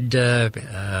 bad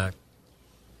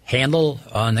handle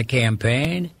on the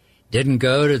campaign, didn't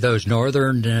go to those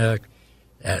northern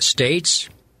states,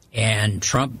 and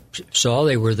Trump saw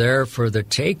they were there for the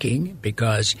taking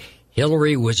because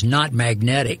Hillary was not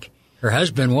magnetic. Her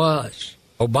husband was.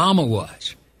 Obama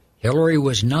was. Hillary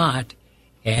was not.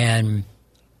 And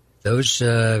those,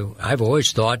 I've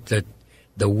always thought that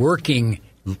the working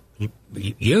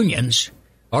unions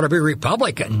ought to be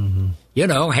Republican. Mm-hmm. You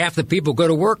know, half the people go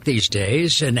to work these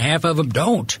days, and half of them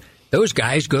don't. Those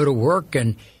guys go to work,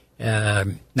 and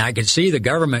I can see the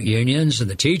government unions and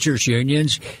the teachers'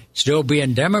 unions still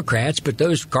being Democrats, but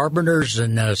those carpenters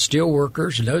and steel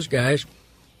workers and those guys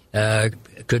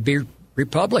could be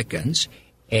Republicans,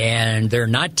 and they're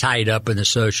not tied up in the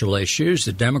social issues.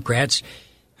 The Democrats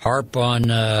harp on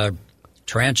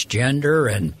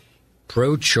transgender and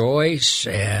pro-choice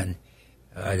and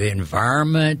the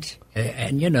environment,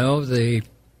 and you know, the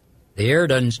air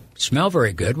doesn't smell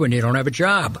very good when you don't have a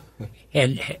job.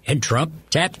 And Trump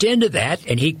tapped into that,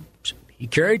 and he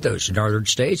carried those northern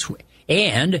states.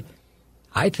 And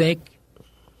I think,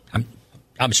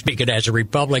 I'm speaking as a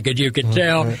Republican, you can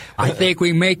tell, I think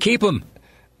we may keep them.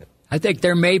 I think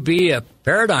there may be a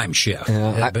paradigm shift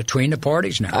between the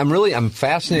parties now. I'm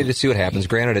fascinated to see what happens.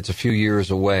 Granted, it's a few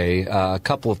years away. A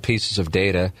couple of pieces of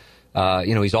data.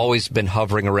 He's always been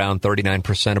hovering around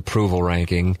 39% approval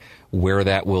ranking. Where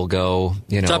that will go,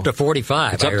 it's up to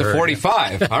 45. It's up to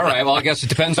 45. All right. Well, I guess it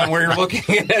depends on where you're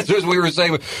looking. As we were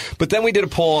saying. But then we did a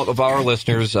poll of our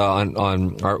listeners we have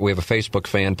a Facebook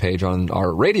fan page on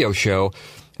our radio show.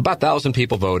 About 1,000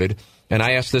 people voted, and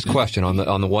I asked this question on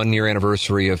the 1 year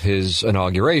anniversary of his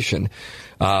inauguration.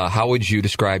 How would you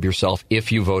describe yourself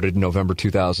if you voted in November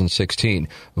 2016?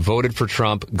 Voted for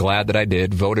Trump, glad that I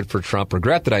did. Voted for Trump,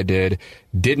 regret that I did.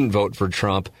 Didn't vote for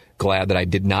Trump, glad that I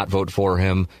did not vote for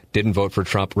him. Didn't vote for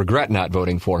Trump, regret not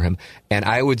voting for him. And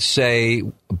I would say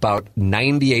about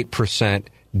 98%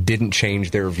 didn't change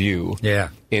their view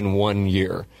in 1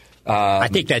 year. I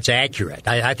think that's accurate.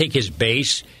 I think his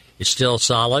base is still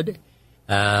solid.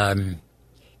 And,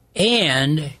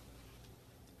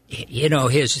 you know,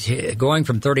 his going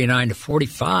from 39 to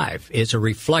 45 is a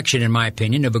reflection, in my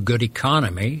opinion, of a good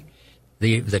economy.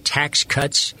 The tax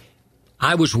cuts,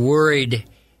 I was worried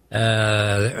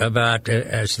about,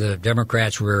 as the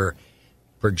Democrats were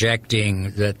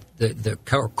projecting, that the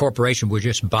corporation would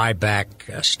just buy back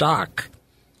stock.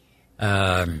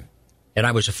 And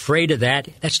I was afraid of that.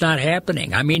 That's not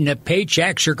happening. I mean, the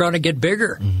paychecks are going to get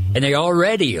bigger, and they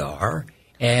already are.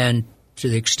 And to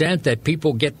the extent that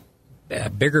people get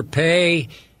bigger pay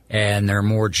and there are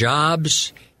more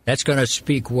jobs, that's going to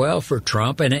speak well for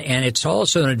Trump. And it's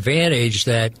also an advantage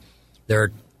that there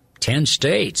are 10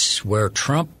 states where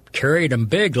Trump carried them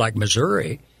big, like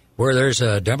Missouri, where there's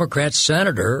a Democrat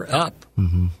senator up.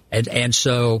 Mm-hmm. And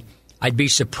so I'd be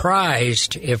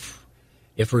surprised if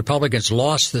Republicans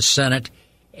lost the Senate,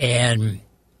 and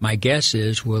my guess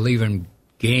is we'll even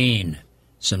gain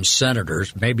some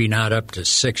senators, maybe not up to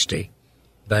 60,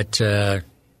 but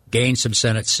gain some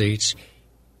Senate seats.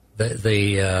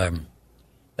 The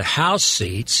House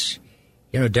seats,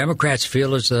 you know, Democrats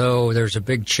feel as though there's a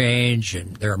big change,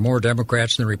 and there are more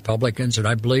Democrats than Republicans, and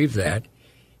I believe that.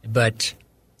 But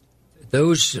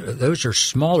those are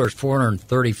smaller,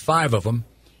 435 of them.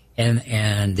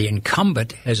 And the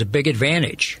incumbent has a big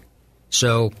advantage.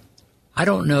 So I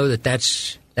don't know that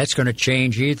that's going to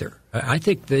change either. I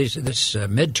think this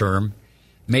midterm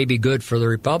may be good for the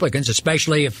Republicans,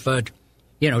 especially if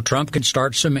Trump can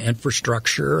start some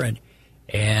infrastructure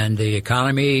and the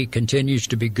economy continues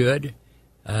to be good.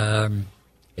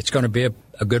 It's going to be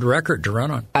a good record to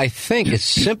run on. I think, as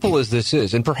simple as this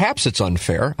is, and perhaps it's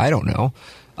unfair, I don't know.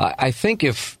 I think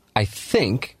this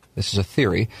is a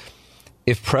theory.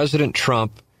 If President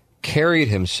Trump carried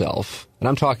himself, and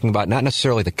I'm talking about not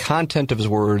necessarily the content of his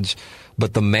words,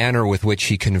 but the manner with which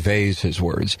he conveys his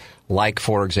words, like,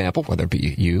 for example, whether it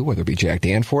be you, whether it be Jack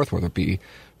Danforth, whether it be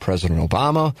President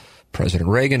Obama, President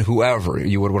Reagan, whoever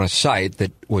you would want to cite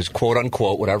that was, quote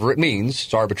unquote, whatever it means,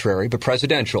 it's arbitrary, but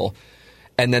presidential,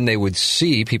 and then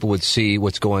people would see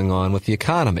what's going on with the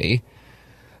economy,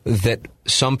 that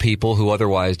some people who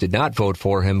otherwise did not vote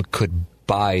for him could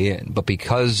buy in. But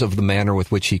because of the manner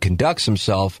with which he conducts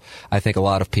himself, I think a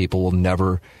lot of people will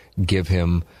never give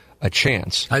him a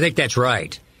chance. I think that's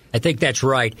right.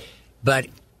 But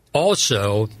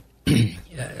also,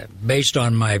 based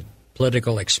on my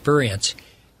political experience,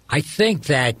 I think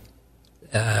that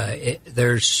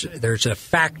there's a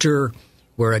factor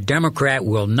where a Democrat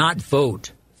will not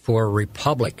vote for a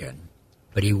Republican,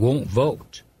 but he won't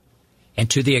vote. And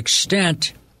to the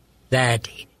extent that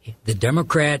the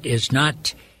Democrat is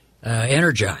not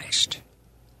energized,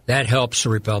 that helps the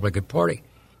Republican Party.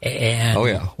 And,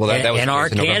 well, that was and our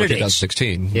in November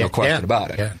 2016, no question about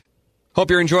it. Yeah.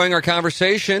 Hope you're enjoying our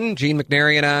conversation. Gene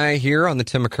McNary and I here on the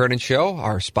Tim McKernan Show.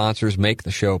 Our sponsors make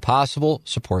the show possible.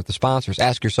 Support the sponsors.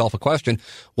 Ask yourself a question.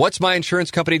 What's my insurance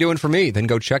company doing for me? Then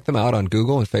go check them out on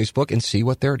Google and Facebook and see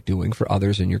what they're doing for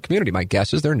others in your community. My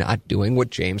guess is they're not doing what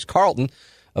James Carlton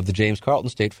of the James Carlton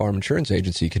State Farm Insurance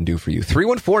Agency can do for you.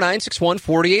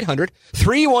 314-961-4800.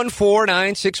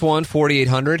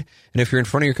 314-961-4800. And if you're in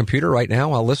front of your computer right now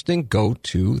while listening, go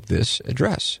to this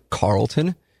address,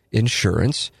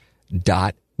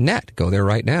 carltoninsurance.net. Go there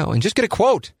right now and just get a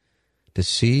quote to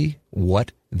see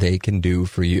what they can do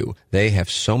for you. They have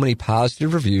so many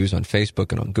positive reviews on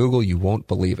Facebook and on Google, you won't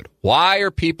believe it. Why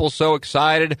are people so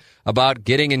excited about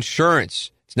getting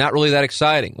insurance? It's not really that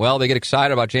exciting. Well, they get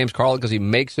excited about James Carlton because he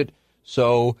makes it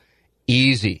so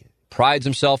easy. Prides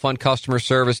himself on customer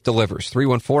service, delivers.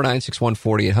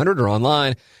 314-961-4800 or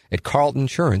online at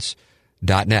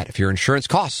carltoninsurance.net. If your insurance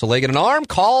costs a leg and an arm,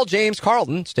 call James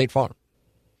Carlton, State Farm.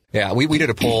 Yeah, we did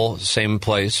a poll, same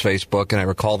place, Facebook, and I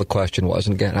recall the question was,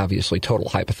 and again, obviously total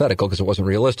hypothetical because it wasn't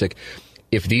realistic,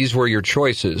 if these were your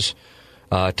choices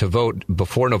to vote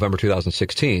before November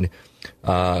 2016,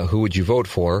 who would you vote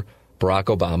for?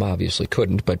 Barack Obama obviously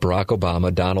couldn't, but Barack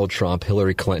Obama, Donald Trump,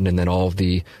 Hillary Clinton, and then all of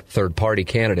the third-party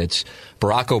candidates.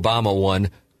 Barack Obama won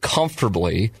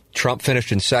comfortably. Trump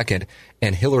finished in second,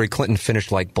 and Hillary Clinton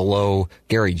finished like below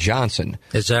Gary Johnson.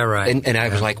 Is that right? And I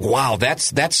was like, wow,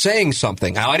 that's saying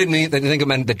something. Now, I didn't think it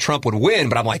meant that Trump would win,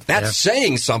 but I'm like, that's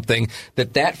saying something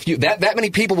that many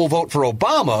people will vote for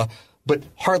Obama, but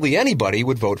hardly anybody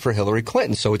would vote for Hillary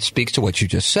Clinton. So it speaks to what you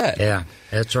just said. Yeah,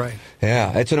 that's right.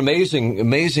 Yeah, it's an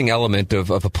amazing element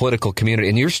of a political community.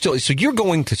 And you're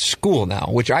going to school now,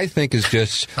 which I think is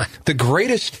just the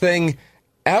greatest thing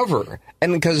ever.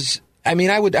 And because, I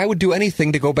mean, I would do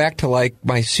anything to go back to like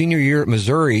my senior year at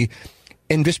Missouri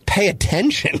and just pay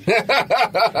attention.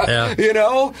 Yeah. You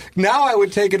know, now I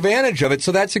would take advantage of it.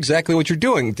 So that's exactly what you're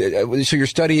doing. So you're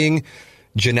studying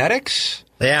genetics?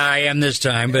 Yeah, I am this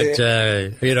time. But,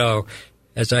 you know,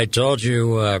 as I told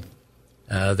you,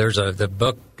 the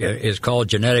book is called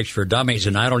Genetics for Dummies,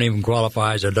 and I don't even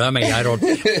qualify as a dummy. I don't.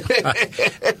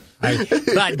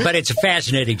 But it's a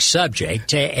fascinating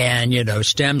subject, and you know,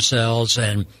 stem cells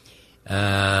and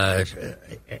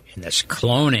this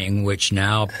cloning, which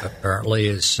now apparently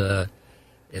is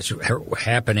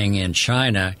happening in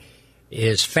China,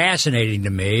 is fascinating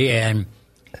to me. And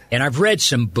I've read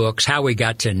some books. How We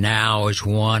Got to Now is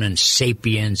one, and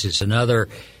Sapiens is another.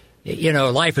 You know,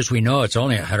 life as we know it's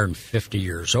only 150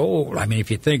 years old. I mean,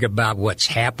 if you think about what's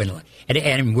happened,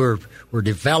 and we're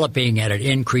developing at an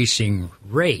increasing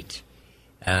rate,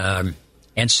 and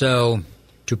so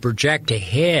to project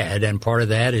ahead, and part of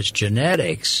that is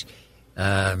genetics,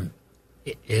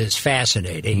 is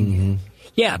fascinating. Mm-hmm.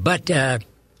 Yeah, but the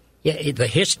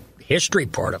history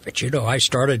part of it. You know, I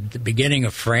started at the beginning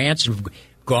of France and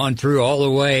gone through all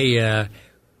the way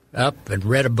up and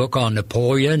read a book on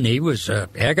Napoleon. He was a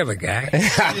heck of a guy.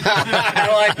 I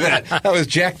like that. That was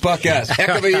Jack Buck-esque. Heck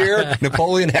of a year,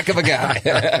 Napoleon, heck of a guy.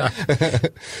 Yeah.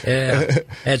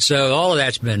 And so all of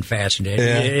that's been fascinating.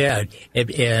 Yeah.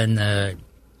 And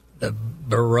the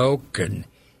Baroque and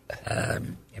a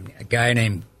guy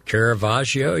named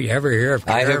Caravaggio. You ever hear of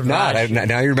Caravaggio? I have not.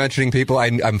 Now you're mentioning people.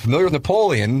 I'm familiar with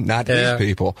Napoleon, not these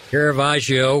people.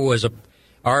 Caravaggio was an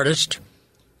artist,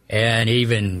 and he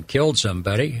even killed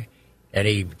somebody, and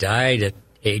he died at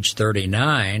age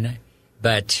 39.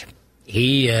 But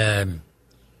he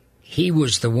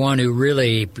was the one who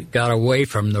really got away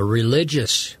from the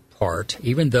religious part,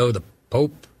 even though the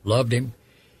Pope loved him,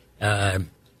 and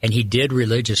he did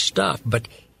religious stuff. But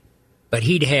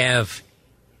he'd have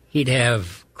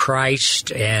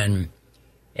Christ and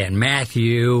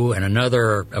Matthew and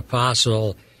another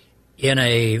apostle in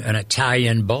an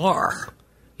Italian bar.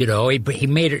 You know, he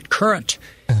made it current,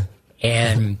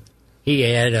 and he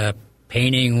had a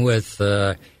painting with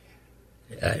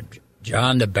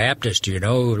John the Baptist, you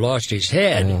know, who lost his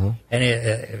head,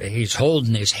 and he's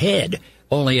holding his head,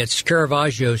 only it's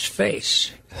Caravaggio's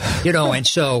face, you know, and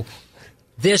so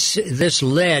this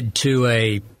led to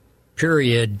a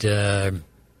period that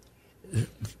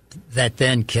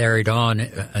then carried on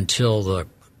until the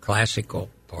classical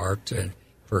part.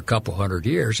 For a couple hundred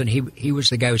years, and he was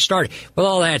the guy who started. Well,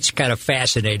 all that's kind of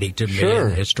fascinating to me, Sure. in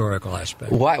the historical aspect.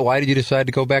 Why did you decide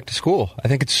to go back to school? I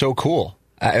think it's so cool.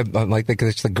 I'm like,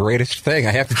 it's the greatest thing.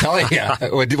 I have to tell you,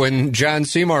 when John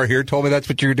Seymour here told me that's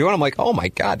what you were doing, I'm like, oh my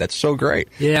God, that's so great.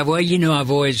 Yeah, well, you know,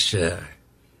 I've always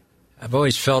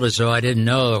felt as though I didn't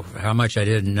know how much I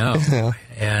didn't know,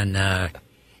 and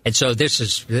so this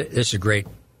is a great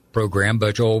program,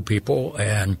 bunch of old people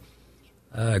and.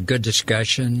 Good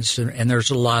discussions, and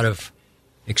there's a lot of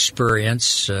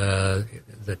experience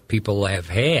that people have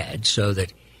had. So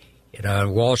that, you know,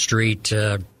 Wall Street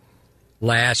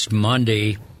last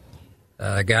Monday,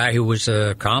 a guy who was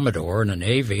a Commodore in the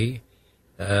Navy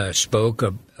spoke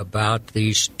about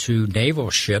these two naval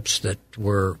ships that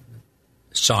were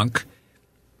sunk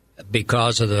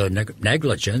because of the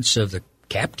negligence of the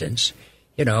captains,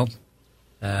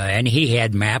 and he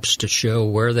had maps to show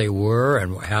where they were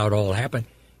and how it all happened.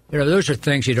 Those are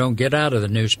things you don't get out of the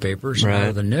newspapers and out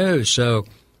of the news. So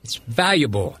it's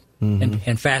valuable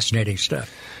and fascinating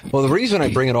stuff. Well, the reason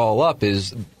I bring it all up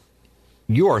is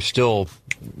you are still,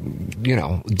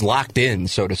 locked in,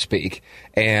 so to speak.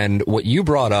 And what you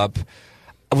brought up,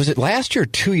 was it last year or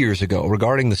 2 years ago,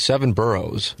 regarding the 7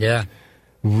 boroughs? Yeah.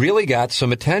 Really got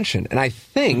some attention. And I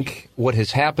think what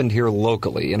has happened here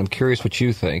locally, and I'm curious what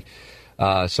you think,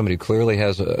 somebody who clearly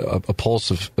has a pulse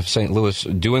of St. Louis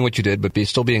doing what you did, but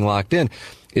still being locked in,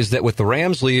 is that with the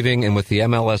Rams leaving and with the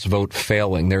MLS vote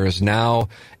failing, there is now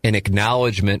an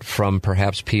acknowledgement from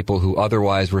perhaps people who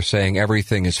otherwise were saying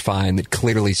everything is fine, that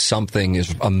clearly something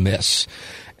is amiss.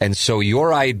 And so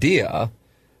your idea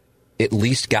at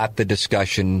least got the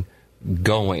discussion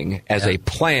going as a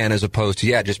plan, as opposed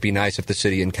to, just be nice if the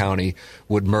city and county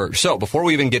would merge. So before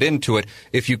we even get into it,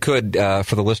 if you could,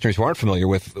 for the listeners who aren't familiar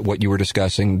with what you were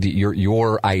discussing,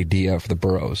 your idea for the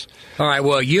boroughs. All right,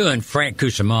 well, you and Frank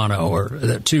Cusimano are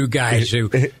the two guys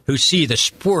who see the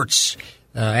sports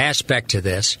aspect to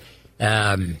this.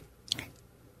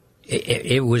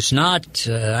 It was not,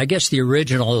 I guess the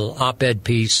original op-ed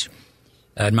piece,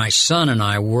 my son and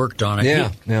I worked on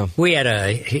it. We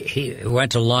had he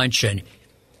went to lunch, and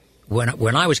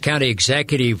when I was county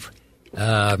executive,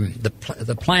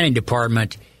 the planning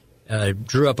department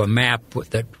drew up a map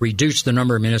that reduced the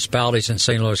number of municipalities in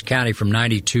St. Louis County from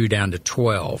 92 down to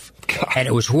 12. God. And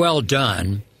it was well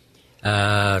done.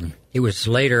 It was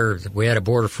later, we had a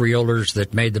board of freeholders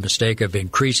that made the mistake of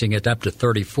increasing it up to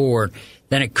 34.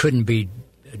 Then it couldn't be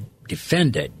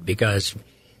defended because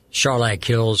Charlotte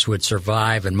Hills would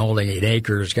survive and Molding 8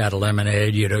 Acres got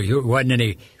eliminated. There wasn't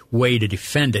any way to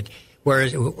defend it.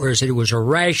 Whereas it was a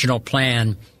rational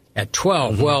plan at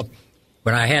 12. Mm-hmm. Well,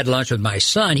 when I had lunch with my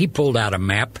son, he pulled out a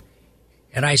map,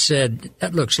 and I said,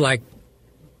 that looks like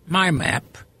my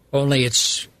map, only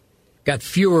it's got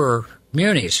fewer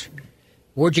munis.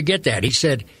 Where'd you get that? He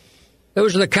said,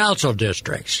 those are the council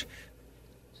districts.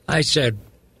 I said,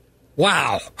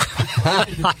 wow.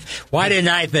 Why didn't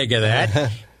I think of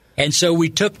that? And so we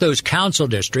took those council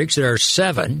districts, there are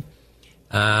 7,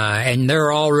 and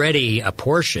they're already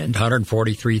apportioned,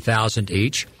 143,000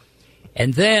 each.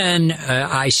 And then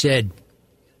I said,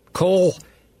 Cole,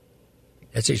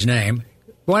 that's his name,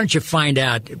 why don't you find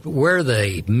out where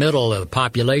the middle of the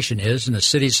population is in the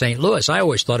city of St. Louis? I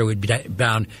always thought it would be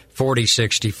down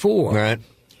 40-64. Right.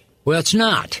 Well, it's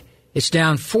not. It's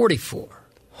down 44.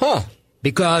 Huh.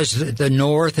 Because the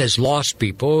North has lost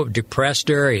people, depressed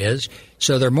areas,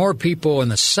 so there are more people in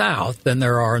the South than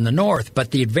there are in the North.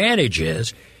 But the advantage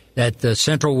is that the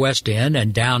Central West End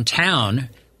and downtown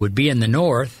would be in the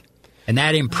North, and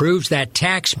that improves that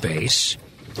tax base.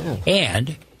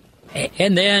 And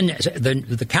then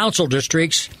the council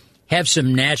districts have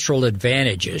some natural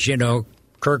advantages.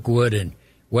 Kirkwood and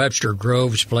Webster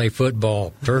Groves play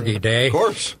football Turkey Day. Of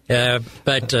course.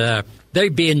 But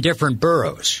they'd be in different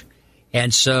boroughs.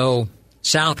 And so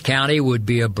South County would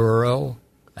be a borough.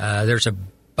 There's a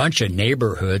bunch of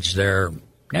neighborhoods there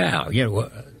now,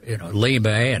 Lima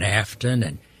and Afton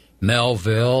and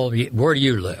Melville. Where do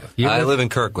you live? I live in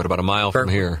Kirkwood, about a mile from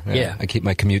here. Yeah. I keep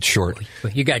my commute short.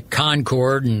 You got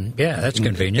Concord, and that's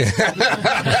convenient.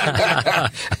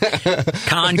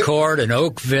 Concord and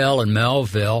Oakville and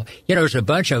Melville. There's a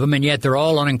bunch of them, and yet they're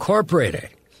all unincorporated.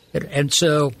 And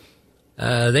so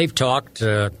they've talked.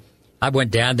 I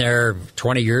went down there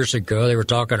 20 years ago. They were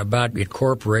talking about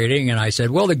incorporating, and I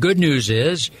said, well, the good news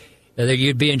is that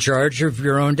you'd be in charge of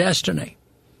your own destiny.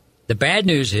 The bad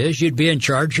news is you'd be in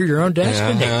charge of your own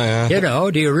destiny. Yeah.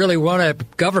 Do you really want a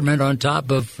government on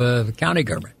top of the county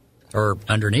government or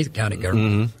underneath county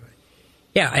government? Mm-hmm.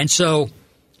 Yeah, and so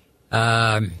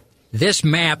this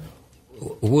map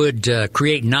would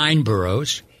create 9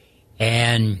 boroughs,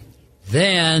 and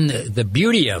then the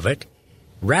beauty of it,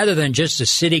 rather than just a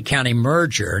city-county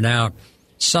merger, now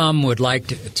some would like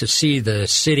to see the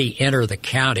city enter the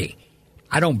county.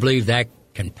 I don't believe that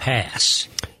can pass.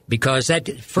 Because that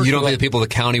first you don't think the people of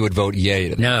the county would vote yay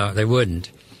to that? No, they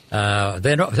wouldn't.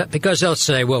 Because they'll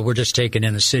say, well, we're just taking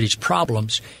in the city's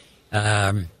problems.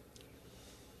 And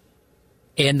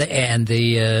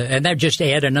that just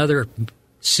add another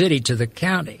city to the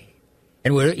county.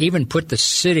 And would even put the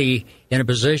city in a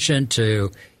position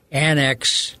to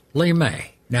annex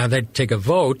Lemay. Now, they'd take a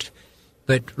vote,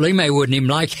 but Lemay wouldn't even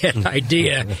like that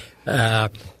idea.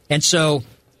 And so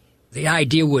the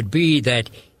idea would be that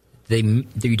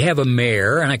you'd have a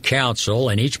mayor and a council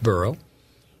in each borough.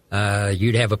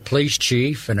 You'd have a police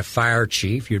chief and a fire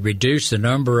chief. You'd reduce the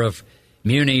number of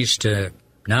munis to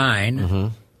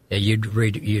 9. You'd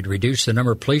reduce the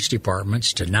number of police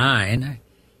departments to 9,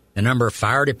 the number of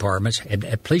fire departments,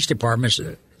 and police departments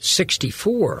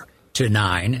 64 to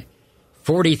 9,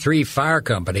 43 fire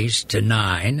companies to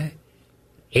 9,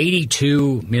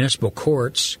 82 municipal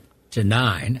courts to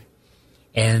 9,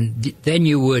 and then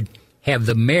you would have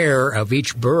the mayor of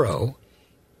each borough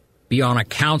be on a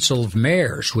council of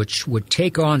mayors, which would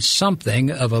take on something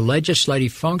of a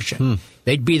legislative function.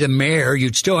 They'd be the mayor.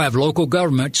 You'd still have local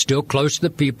government, still close to the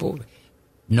people,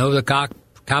 know the cop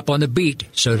on the beat,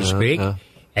 so to speak,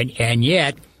 and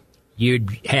yet you'd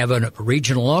have a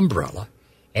regional umbrella.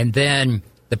 And then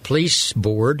the police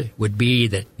board would be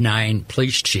the 9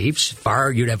 police chiefs. Fire,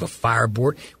 you'd have a fire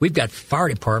board. We've got fire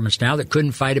departments now that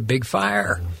couldn't fight a big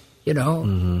fire,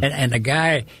 and the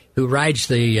guy who rides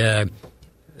the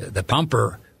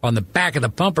pumper on the back of the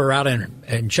pumper out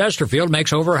in Chesterfield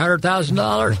makes over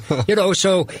 $100,000.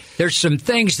 So there's some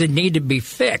things that need to be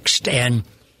fixed, and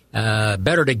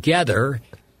Better Together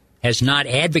has not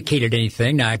advocated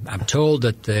anything. Now, I'm told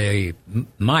that they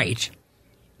might,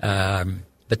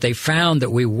 but they found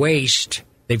that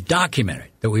they've documented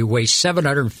that we waste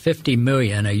 $750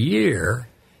 million a year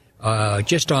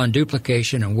just on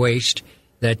duplication and waste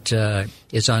that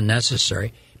is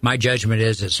unnecessary. My judgment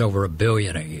is it's over $1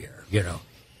 billion a year,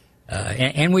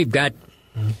 and we've got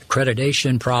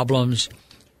accreditation problems.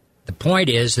 The point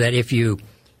is that if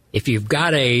you've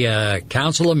got a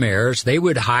council of mayors, they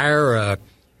would hire a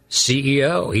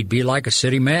CEO. He'd be like a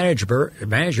city manager, but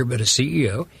a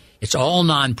CEO. It's all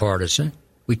nonpartisan.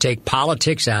 We take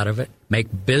politics out of it, make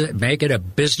it a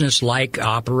business-like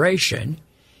operation,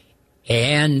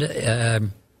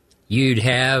 and you'd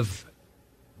have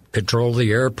control of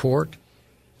the airport.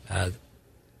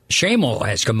 Shamel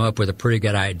has come up with a pretty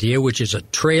good idea, which is a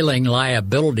trailing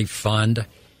liability fund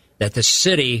that the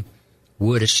city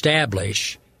would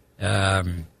establish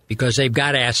because they've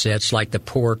got assets like the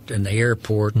port and the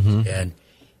airport, and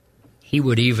he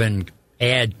would even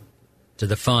add to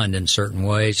the fund in certain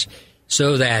ways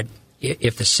so that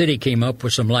if the city came up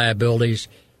with some liabilities,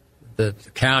 the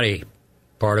county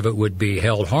part of it would be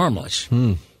held harmless.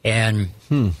 And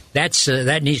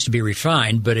that needs to be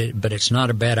refined, but it's not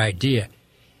a bad idea.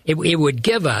 It would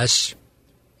give us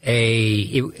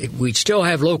we'd still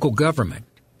have local government,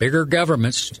 bigger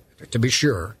governments to be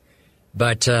sure,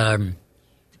 but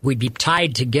we'd be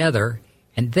tied together,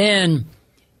 and then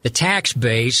the tax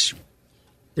base.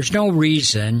 There's no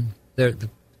reason there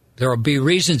will be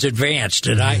reasons advanced,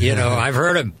 and I've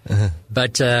heard them,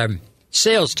 but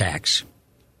sales tax,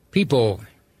 people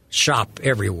shop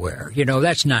everywhere.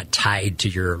 That's not tied to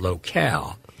your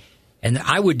locale. And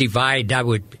I would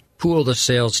pool the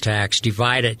sales tax,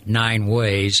 divide it 9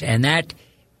 ways, and that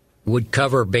would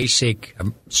cover basic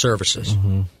services.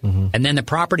 And then the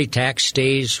property tax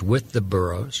stays with the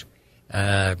boroughs.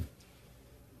 The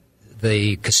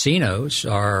casinos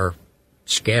are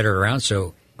scattered around,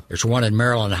 so there's one in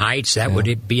Maryland Heights. That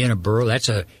would be in a borough. That's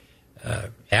a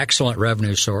excellent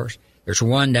revenue source. There's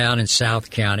one down in South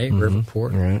County,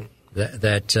 Riverport. Right.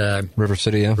 That River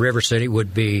City, yeah. River City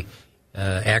would be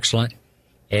excellent,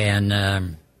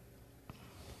 and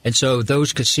so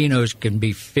those casinos can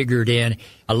be figured in.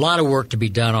 A lot of work to be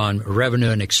done on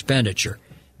revenue and expenditure,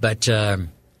 but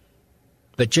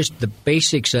just the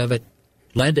basics of it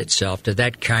lend itself to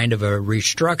that kind of a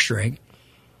restructuring.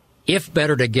 If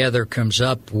Better Together comes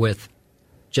up with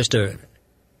just a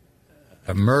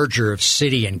merger of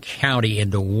city and county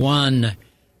into one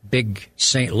big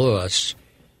St. Louis,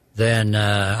 then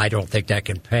I don't think that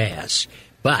can pass.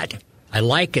 But I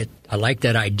like it. I like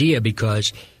that idea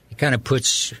because it kind of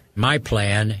puts my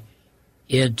plan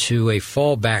into a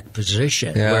fallback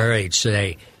position where they'd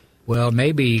say, well,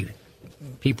 maybe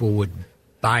people would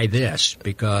buy this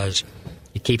because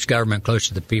it keeps government close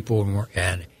to the people,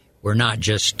 and we're not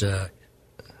just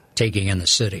taking in the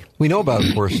city. We know about,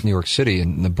 of course, New York City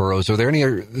and the boroughs. Are there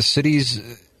any cities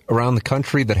around the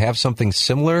country that have something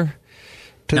similar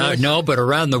to this? No, but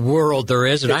around the world there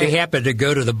is. And I happened to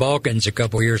go to the Balkans a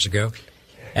couple years ago,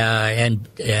 and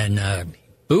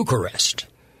Bucharest,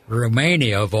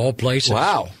 Romania, of all places.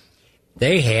 Wow.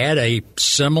 They had a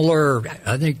similar,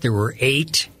 I think there were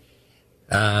 8,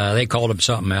 they called them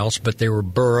something else, but they were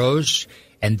boroughs,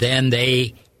 and then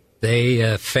they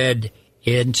fed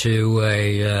into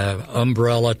a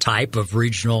umbrella type of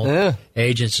regional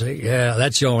agency. Yeah,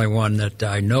 that's the only one that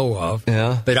I know of.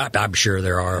 Yeah. But I'm sure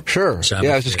there are. Sure. Some.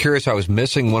 Yeah, I was just curious. I was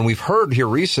missing one. We've heard here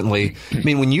recently. I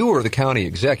mean, when you were the county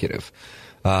executive,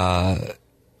 I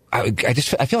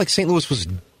feel like St. Louis was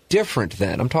different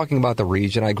then. I'm talking about the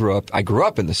region. I grew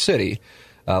up in the city,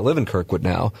 live in Kirkwood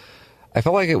now. I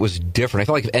felt like it was different. I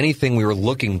felt like, if anything, we were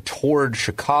looking toward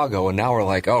Chicago, and now we're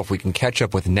like, oh, if we can catch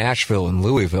up with Nashville and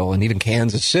Louisville and even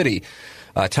Kansas City.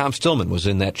 Tom Stillman was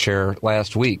in that chair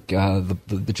last week,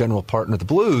 the general partner of the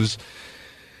Blues,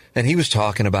 and he was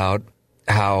talking about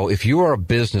how if you are a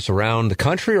business around the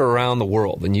country or around the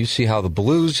world, and you see how the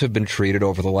Blues have been treated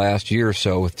over the last year or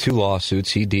so with 2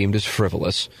 lawsuits he deemed as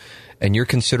frivolous, and you're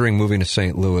considering moving to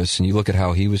St. Louis, and you look at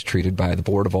how he was treated by the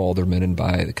Board of Aldermen and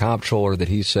by the comptroller, that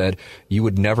he said, you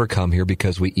would never come here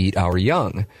because we eat our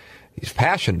young. He's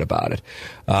passionate about it.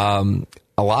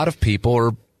 A lot of people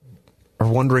are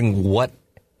wondering what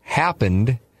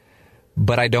happened,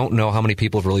 but I don't know how many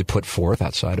people have really put forth,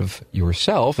 outside of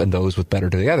yourself and those with Better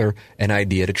Together, an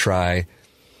idea to try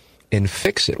and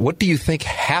fix it. What do you think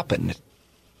happened?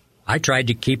 I tried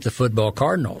to keep the football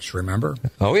Cardinals, remember?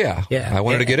 Oh, yeah. I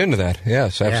wanted to get into that.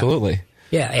 Yes, absolutely.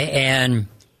 Yeah, and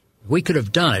we could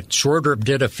have done it. Swerdrup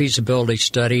did a feasibility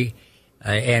study,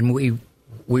 and we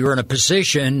were in a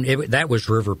position, that was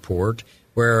Riverport,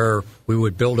 where we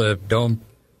would build a dome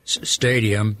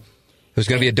stadium. It was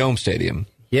going to be a dome stadium.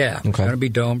 Yeah, okay. It's going to be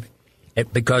domed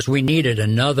because we needed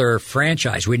another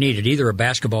franchise. We needed either a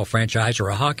basketball franchise or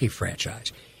a hockey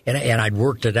franchise. And I'd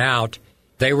worked it out.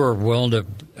 They were willing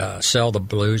to sell the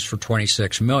Blues for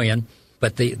 $26 million.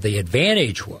 But the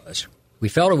advantage was we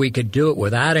felt we could do it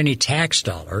without any tax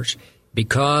dollars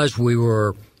because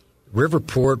Riverport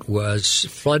was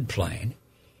floodplain.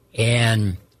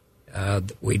 And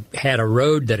we had a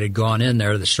road that had gone in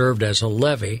there that served as a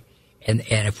levee. And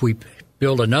if we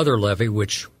build another levee,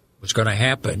 which was going to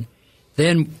happen,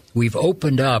 then we've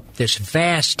opened up this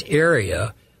vast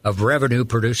area of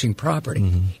revenue-producing property.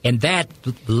 Mm-hmm. And that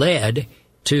led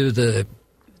to the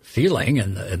feeling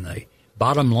and the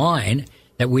bottom line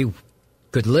that we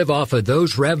could live off of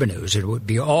those revenues. It would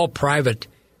be all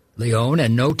privately owned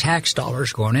and no tax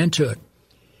dollars going into it.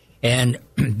 And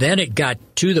then it got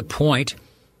to the point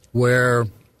where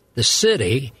the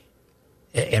city,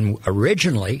 and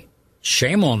originally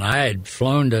Shamel and I had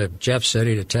flown to Jeff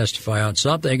City to testify on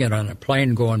something, and on a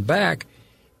plane going back,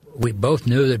 we both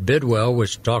knew that Bidwell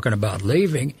was talking about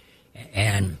leaving,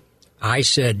 and I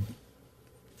said,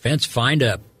 Vince, find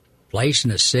a place in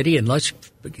the city and let's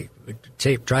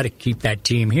try to keep that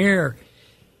team here.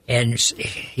 And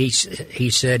he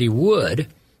said he would,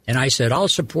 and I said, I'll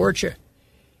support you.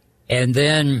 And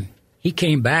then he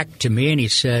came back to me and he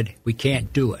said, we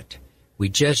can't do it. We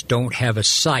just don't have a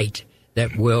site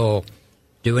that will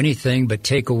do anything but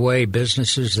take away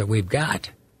businesses that we've got.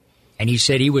 And he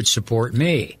said he would support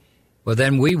me. Well,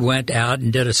 then we went out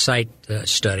and did a site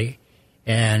study,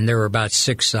 and there were about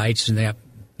 6 sites, and the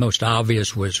most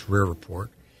obvious was Riverport,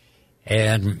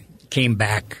 and came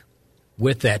back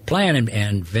with that plan,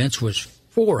 and Vince was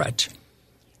for it.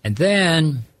 And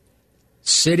then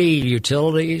city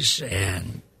utilities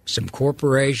and some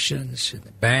corporations and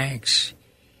the banks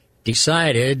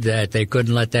decided that they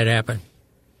couldn't let that happen.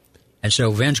 And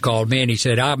so Vince called me, and he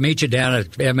said, I'll meet you down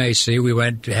at MAC. We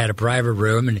went, had a private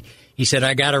room, and he said,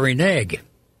 I got to renege.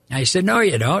 I said, no,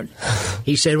 you don't.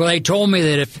 He said, well, they told me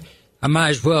that if I might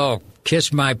as well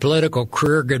kiss my political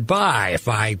career goodbye if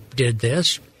I did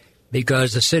this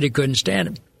because the city couldn't stand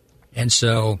it. And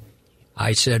so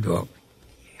I said, well,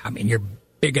 I mean, you're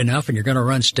big enough and you're going to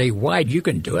run statewide. You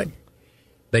can do it.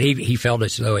 But he felt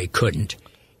as though he couldn't.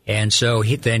 And so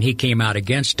then he came out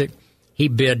against it. He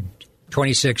bid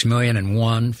 $26 million and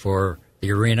won for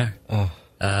the arena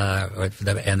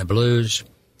and the Blues.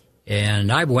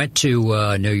 And I went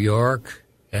to New York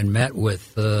and met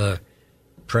with the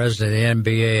president of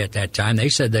the NBA at that time. They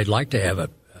said they'd like to have a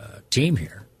team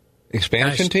here.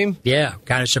 Expansion team? Yeah,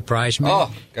 kind of surprised me.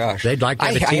 Oh, gosh. They'd like to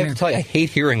have a team. I have to tell you, I hate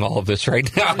hearing all of this right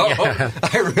now. Yeah.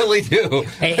 I really do.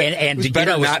 And it's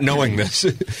better not knowing this.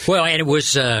 Well, and it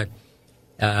was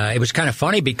kind of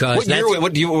funny because and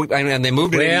they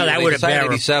moved it. Well, that would have been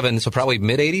 87, so probably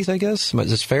mid 80s, I guess. Is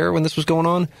this fair when this was going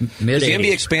on? Mid 80s. The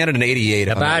NBA expanded in 88.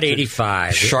 About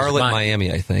 85. Charlotte,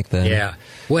 Miami, I think. Then. Yeah.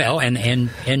 Well, and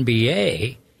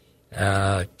NBA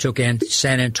took in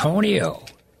San Antonio.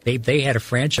 They had a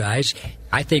franchise.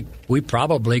 I think we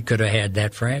probably could have had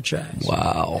that franchise.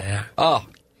 Wow. Yeah. Oh,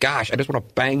 gosh, I just want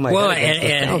to bang my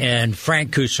head. And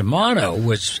Frank Cusimano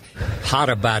was hot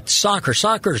about soccer.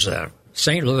 Soccer's a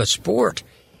St. Louis sport.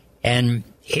 And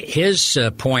his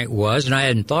point was, and I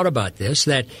hadn't thought about this,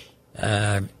 that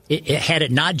had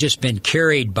it not just been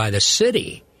carried by the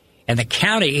city and the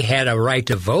county had a right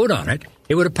to vote on it,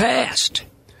 it would have passed.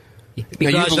 Now,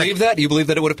 you believe that? You believe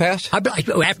that it would have passed?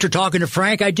 After talking to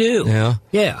Frank, I do. Yeah.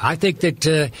 Yeah, I think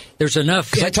that there's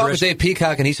enough. Because I talked with Dave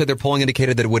Peacock, and he said their polling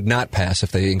indicated that it would not pass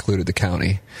if they included the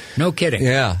county. No kidding.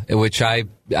 Yeah, which I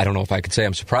don't know if I could say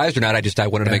I'm surprised or not. I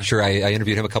wanted to make sure. I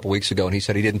interviewed him a couple weeks ago, and he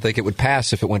said he didn't think it would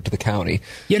pass if it went to the county.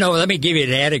 Let me give you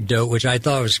an anecdote, which I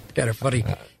thought was kind of funny.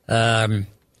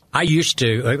 I used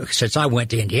to, since I went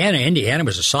to Indiana. Indiana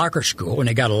was a soccer school, and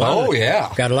they got a lot.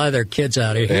 Got a lot of their kids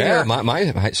out of here. Yeah,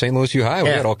 my St. Louis U High, we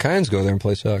had all kinds go there and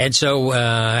play soccer. And so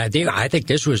I think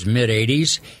this was mid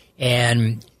 '80s,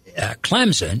 and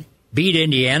Clemson beat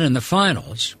Indiana in the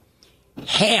finals.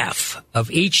 Half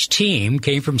of each team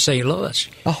came from St. Louis.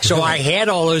 So I had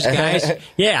all those guys.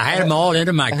 Yeah, I had them all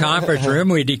into my conference room.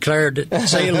 We declared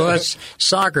St. Louis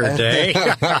Soccer Day.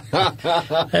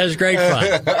 That was great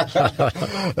fun.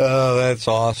 Oh, that's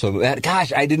awesome.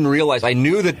 Gosh, I didn't realize. I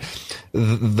knew that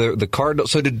the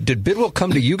Cardinals. So did Bidwell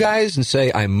come to you guys and say,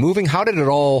 I'm moving? How did it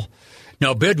all...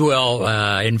 No,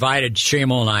 Bidwell invited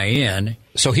Schemel and I in.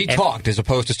 So he talked as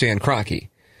opposed to Stan Kroenke.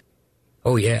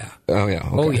 Oh, yeah. Oh, yeah. Okay.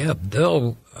 Oh, yeah.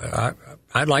 Bill,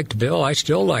 I liked Bill. I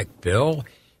still like Bill.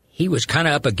 He was kind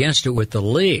of up against it with the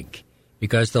league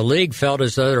because the league felt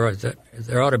as though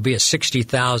there ought to be a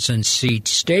 60,000-seat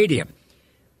stadium.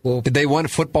 Well, did they want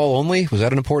football only? Was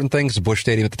that an important thing? Because Busch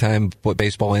Stadium at the time,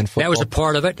 baseball and football? That was a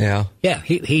part of it. Yeah. Yeah.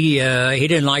 He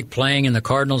didn't like playing in the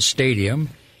Cardinals Stadium.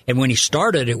 And when he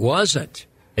started, it wasn't.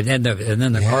 And then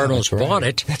the Cardinals bought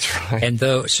it. That's right. And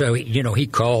so, he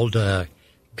called...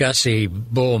 Gussie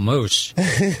Bull Moose.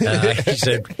 He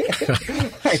said,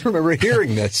 I remember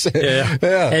hearing this. Yeah.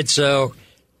 And so,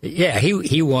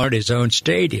 he wanted his own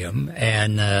stadium,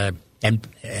 and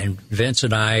Vince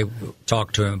and I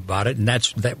talked to him about it, and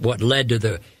that's what led to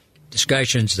the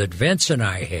discussions that Vince and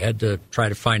I had to try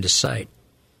to find a site.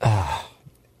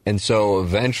 And so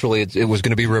eventually it was going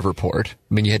to be Riverport.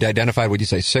 I mean, you had identified, would you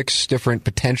say, 6 different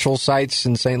potential sites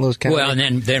in St. Louis County? Well,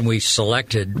 and then we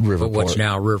selected Riverport. What's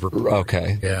now Riverport.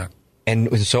 Okay. Yeah.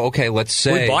 And so, let's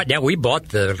say... We bought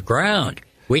the ground.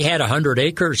 We had 100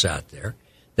 acres out there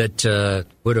that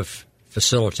would have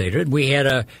facilitated. We had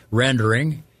a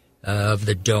rendering of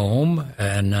the dome,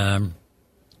 and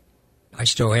I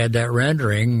still had that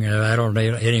rendering. I don't know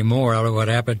anymore. I don't know what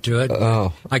happened to it.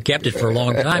 I kept it for a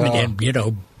long time, and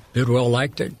then, Bidwell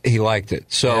liked it. He liked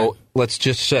it. So let's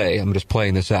just say, I'm just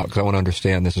playing this out because I want to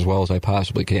understand this as well as I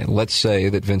possibly can. Let's say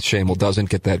that Vince Schemel doesn't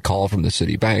get that call from the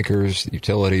city bankers, the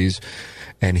utilities,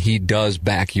 and he does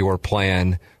back your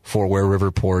plan for where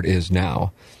Riverport is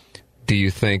now. Do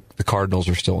you think the Cardinals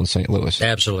are still in St. Louis?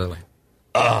 Absolutely.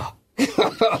 I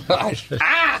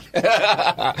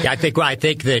think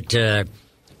that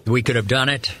we could have done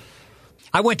it.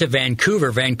 I went to Vancouver.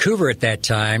 Vancouver at that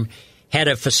time had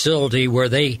a facility where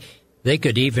they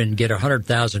could even get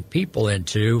 100,000 people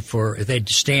into they'd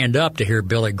stand up to hear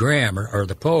Billy Graham or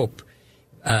the Pope.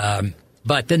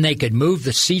 But then they could move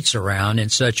the seats around in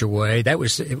such a way it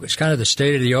was kind of the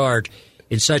state of the art.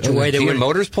 In such a way that GM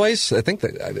Motors place, I think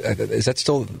is that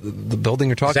still the building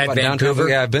you're talking about? Vancouver?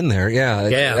 Yeah, I've been there.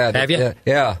 Yeah. Have you?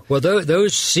 Yeah. Well,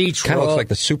 those seats kind of looks like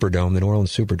the Superdome, the New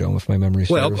Orleans Superdome, if my memory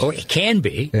serves. Well, it can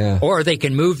be. Yeah. Or they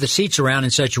can move the seats around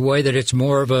in such a way that it's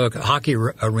more of a hockey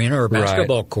arena or a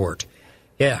basketball court.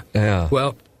 Yeah. Yeah.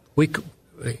 Well,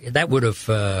 that would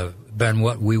have been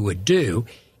what we would do,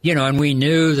 and we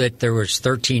knew that there was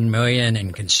 $13 million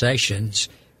in concessions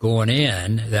going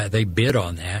in. That they bid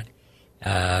on that.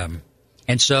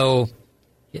 And so,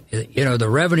 the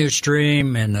revenue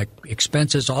stream and the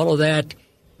expenses, all of that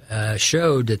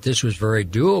showed that this was very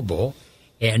doable.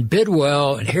 And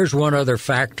Bidwell, and here's one other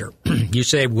factor. You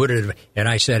say, would it have, and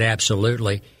I said,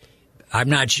 absolutely. I'm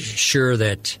not sure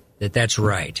that that's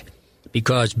right.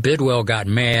 Because Bidwell got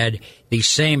mad. These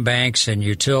same banks and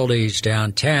utilities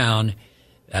downtown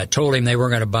told him they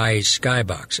weren't going to buy his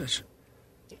skyboxes.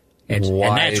 And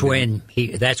that's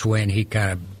when he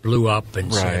kind of blew up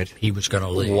and said he was going to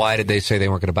leave. Why did they say they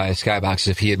weren't going to buy a skybox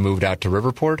if he had moved out to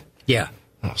Riverport? Yeah.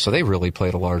 Oh, so they really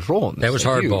played a large role in this. That was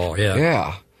hardball,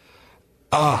 yeah.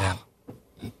 Yeah.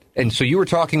 And so you were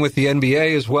talking with the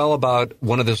NBA as well about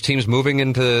one of those teams moving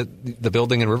into the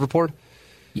building in Riverport?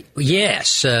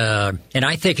 Yes. And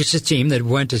I think it's a team that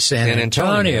went to San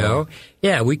Antonio.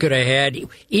 Yeah, we could have had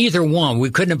either one. We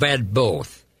couldn't have had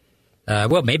both.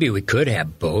 Well, maybe we could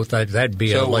have both. That'd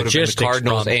be a logistics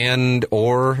Cardinals problem.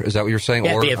 Or is that what you're saying?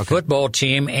 That'd be a football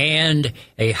team and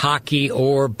a hockey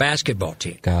or basketball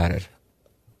team. Got it.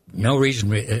 No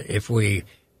reason if we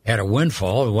had a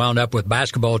windfall, we wound up with a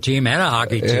basketball team and a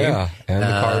hockey team. Yeah, and the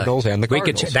Cardinals and the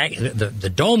Cardinals.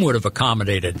 The dome would have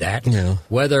accommodated that. Yeah.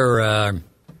 Whether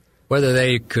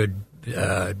they could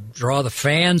draw the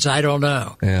fans? I don't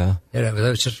know. Yeah.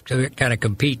 Those just kind of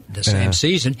compete in the same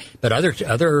season, but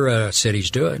other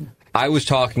cities do it. I was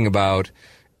talking about,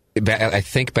 I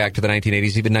think back to the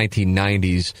 1980s, even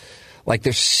 1990s, like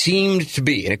there seemed to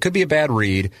be, and it could be a bad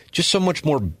read, just so much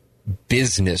more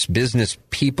business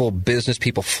people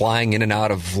flying in and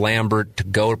out of Lambert to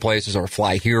go to places or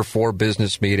fly here for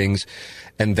business meetings.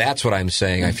 And that's what I'm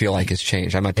saying I feel like has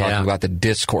changed. I'm not talking about the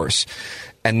discourse.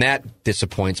 And that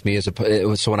disappoints me.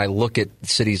 So when I look at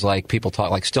cities like people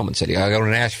talk like Stillman City, I go to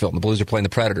Nashville and the Blues are playing the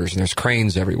Predators and there's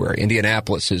cranes everywhere.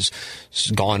 Indianapolis has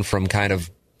gone from kind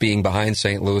of being behind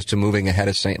St. Louis to moving ahead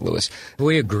of St. Louis.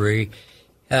 We agree.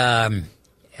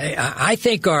 I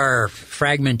think our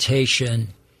fragmentation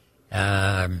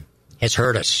has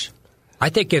hurt us. I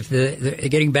think if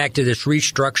getting back to this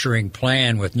restructuring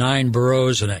plan with 9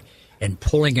 boroughs and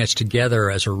pulling us together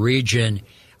as a region,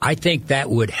 I think that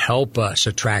would help us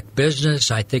attract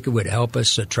business. I think it would help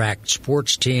us attract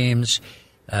sports teams.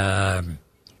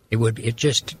 It would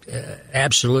just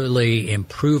absolutely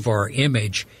improve our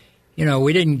image. You know,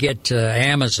 we didn't get to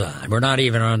Amazon. We're not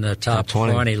even on the top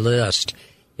 20 list.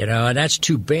 You know, and that's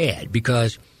too bad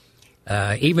because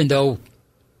even though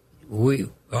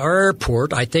our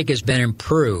airport, I think, has been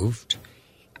improved.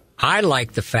 I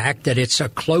like the fact that it's a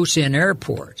close-in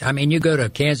airport. I mean, you go to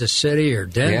Kansas City or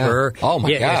Denver,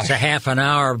 it's a half an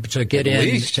hour to get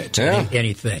to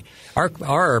anything.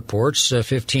 Our airport's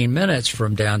 15 minutes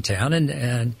from downtown,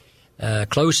 and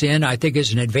close-in, I think,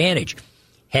 is an advantage.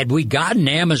 Had we gotten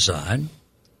Amazon,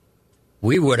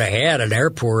 we would have had an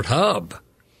airport hub.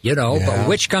 You know, but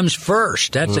which comes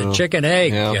first? That's a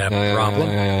chicken-egg problem.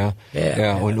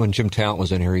 Yeah. When Jim Talent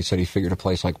was in here, he said he figured a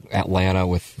place like Atlanta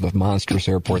with the monstrous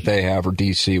airport they have, or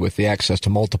D.C. with the access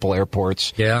to multiple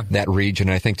airports, that region.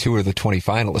 And I think 2 of the 20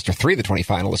 finalists, or 3 of the 20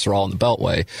 finalists are all in the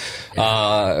Beltway.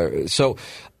 So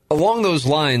along those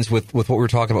lines with what we were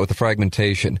talking about with the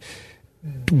fragmentation,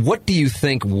 what do you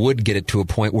think would get it to a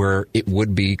point where it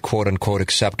would be, quote unquote,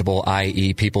 acceptable,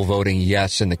 i.e. people voting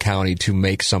yes in the county to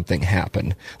make something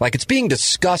happen? Like, it's being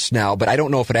discussed now, but I don't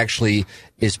know if it actually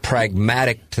is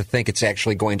pragmatic to think it's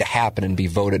actually going to happen and be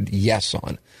voted yes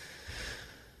on.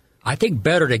 I think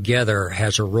Better Together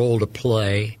has a role to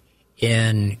play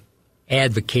in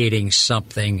advocating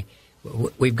something.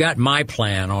 We've got my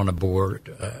plan on the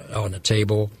board, on the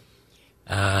table,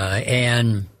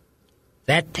 and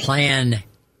that plan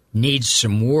needs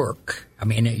some work. I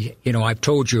mean, you know, I've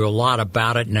told you a lot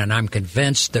about it, and I'm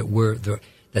convinced that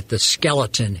that the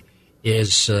skeleton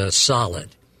is solid,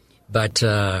 but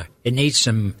it needs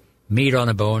some meat on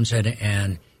the bones,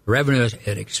 and revenue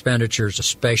and expenditures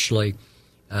especially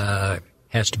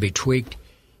has to be tweaked.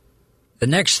 The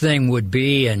next thing would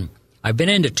be, and I've been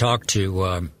in to talk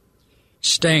to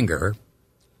Stenger,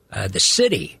 the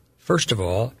city, first of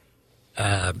all.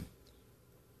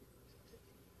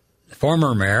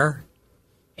 Former mayor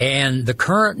and the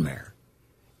current mayor.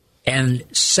 And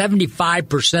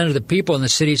 75% of the people in the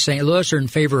city of St. Louis are in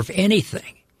favor of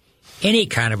anything, any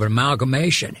kind of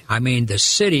amalgamation. I mean, the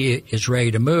city is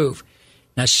ready to move.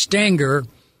 Now, Stenger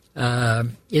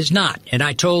is not. And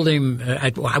I told him,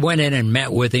 I went in and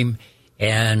met with him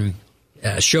and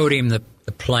showed him the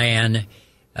plan.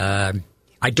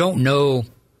 I don't know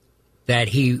that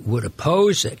he would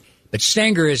oppose it. But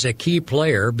Stenger is a key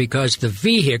player because the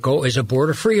vehicle is a Board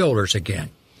of Freeholders again.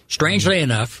 Strangely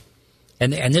enough,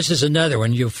 and this is another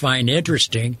one you'll find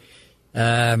interesting,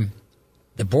 the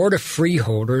Board of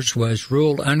Freeholders was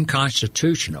ruled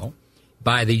unconstitutional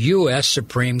by the U.S.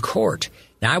 Supreme Court.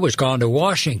 Now, I was gone to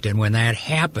Washington when that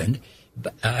happened,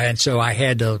 and so I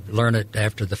had to learn it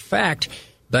after the fact.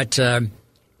 But the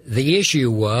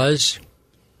issue was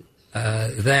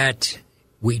that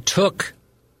we took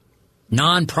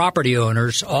non-property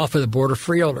owners off of the Board of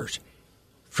Freeholders.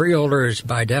 Freeholder is,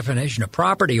 by definition, a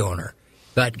property owner.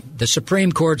 But the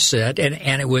Supreme Court said,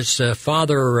 and it was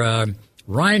Father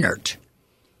Reinert.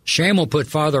 Shamel put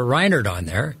Father Reinert on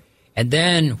there, and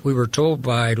then we were told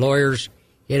by lawyers,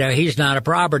 you know, he's not a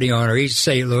property owner. He's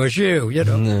St. Louis U, you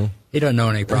know. No. He doesn't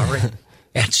own any property.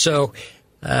 And so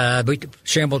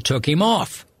Shamel took him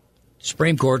off.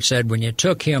 Supreme Court said when you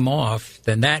took him off,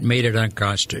 then that made it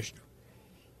unconstitutional.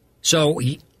 So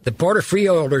the Board of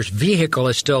Freeholders vehicle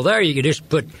is still there. You can just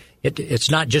put it's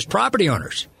not just property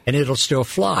owners, and it'll still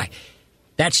fly.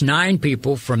 That's 9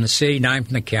 people from the city, 9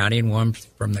 from the county, and 1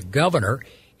 from the governor.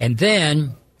 And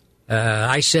then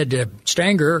I said to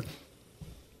Stenger,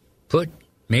 put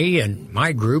me and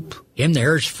my group in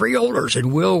there as freeholders,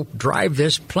 and we'll drive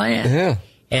this plan. Yeah.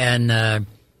 And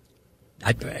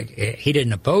he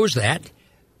didn't oppose that,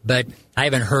 but I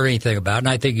haven't heard anything about it, and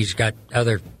I think he's got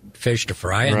other fish to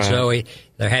fry, and so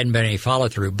there hadn't been any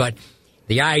follow-through. But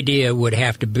the idea would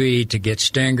have to be to get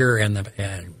Stenger and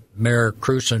Mayor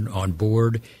Cruson on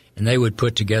board, and they would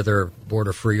put together a board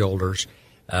of freeholders,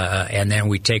 and then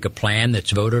we take a plan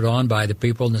that's voted on by the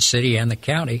people in the city and the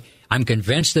county. I'm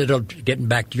convinced that getting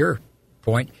back to your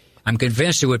point, I'm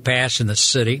convinced it would pass in the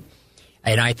city,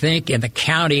 and I think in the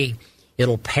county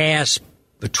it'll pass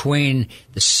between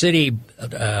the city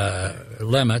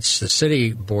limits, the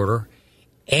city border,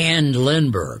 and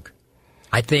Lindbergh.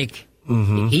 I think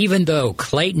even though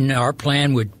Clayton, our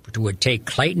plan would take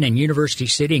Clayton and University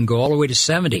City and go all the way to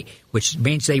 70, which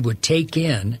means they would take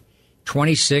in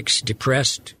 26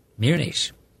 depressed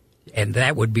munis, and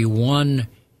that would be one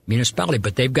municipality.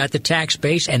 But they've got the tax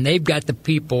base, and they've got the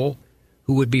people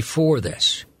who would be for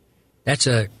this. That's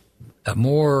a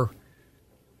more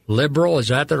liberal, is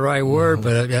that the right word?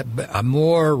 But a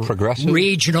more progressive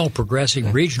regional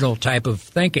type of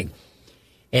thinking.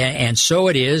 And so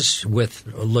it is with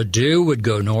Ladue would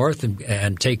go north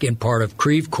and take in part of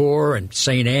Creve Coeur and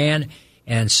St. Anne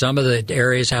and some of the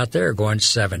areas out there going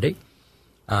 70.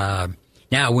 Now,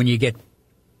 when you get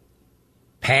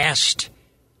past,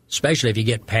 especially if you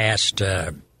get past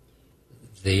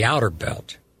the outer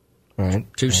belt, right,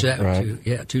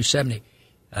 270,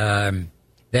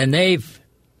 then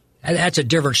that's a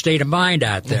different state of mind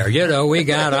out there. You know, we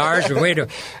got ours.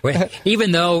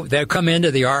 Even though they'll come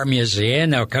into the Art Museum,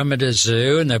 they'll come into the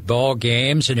zoo and the ball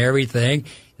games and everything,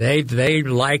 they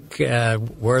like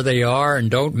where they are and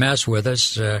don't mess with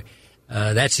us.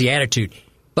 That's the attitude.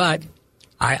 But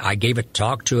I gave a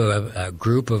talk to a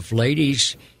group of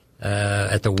ladies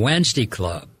at the Wednesday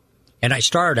Club, and I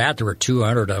started out, there were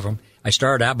 200 of them. I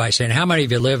started out by saying, how many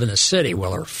of you live in the city? Well,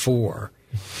 there are 4.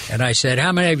 And I said,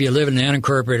 how many of you live in the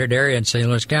unincorporated area in St.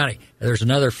 Louis County? There's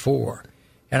another 4.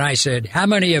 And I said, how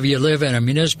many of you live in a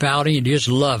municipality and just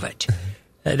love it?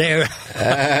 And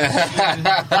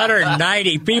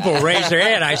 190 people raised their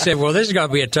hand. I said, well, this is going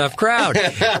to be a tough crowd.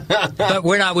 But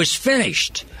when I was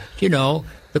finished, you know,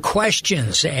 the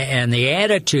questions and the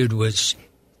attitude was,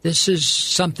 this is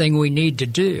something we need to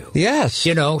do. Yes.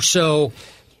 You know, so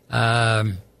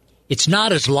it's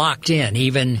not as locked in,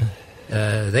 even...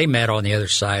 they met on the other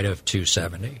side of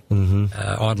 270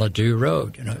 on Ladue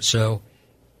Road, you know. So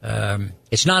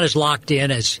it's not as locked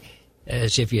in as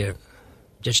if you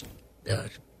just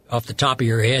off the top of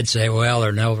your head say, well,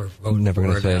 they're never going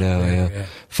to say no. Yeah.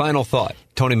 Final thought.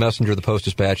 Tony Messenger of the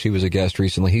Post-Dispatch, he was a guest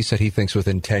recently. He said he thinks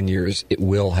within 10 years it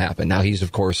will happen. Now, he's,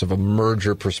 of course, of a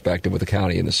merger perspective with the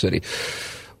county and the city.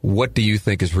 What do you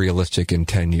think is realistic in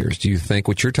 10 years? Do you think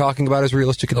what you're talking about is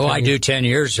realistic in 10 years? I do 10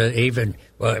 years even.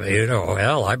 Well, you know,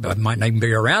 I might not even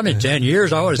be around in 10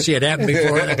 years. I want to see it happen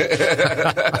before that.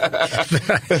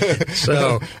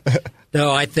 So, no,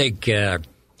 I think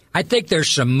there's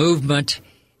some movement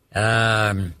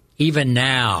even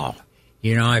now.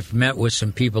 You know, I've met with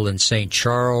some people in St.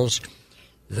 Charles.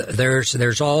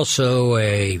 There's also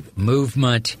a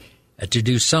movement to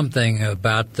do something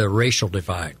about the racial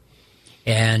divide.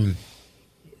 And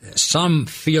some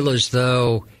feel as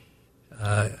though,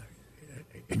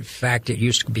 in fact, it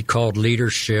used to be called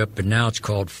leadership, and now it's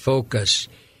called focus.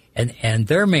 And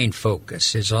their main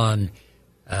focus is on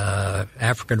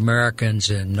African Americans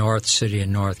in North City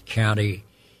and North County.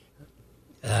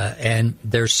 And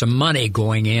there's some money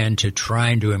going into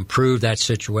trying to improve that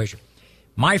situation.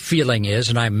 My feeling is,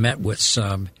 and I met with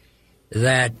some,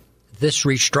 that this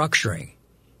restructuring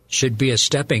should be a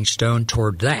stepping stone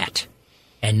toward that,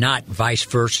 and not vice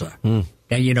versa. And,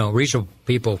 you know, regional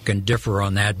people can differ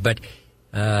on that, but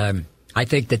I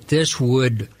think that this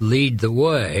would lead the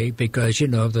way because, you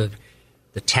know, the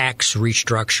tax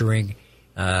restructuring,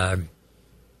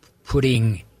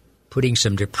 putting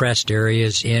some depressed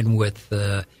areas in with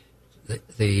the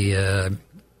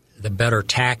better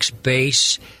tax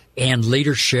base and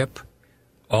leadership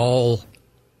all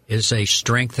is a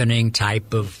strengthening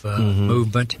type of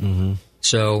movement.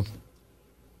 So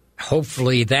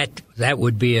hopefully that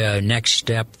would be a next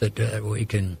step that we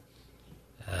can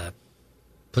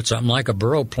put something like a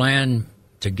borough plan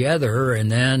together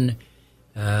and then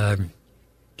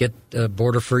get the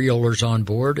Board of Freeholders on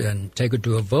board and take it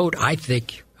to a vote. I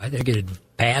think it'd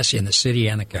pass in the city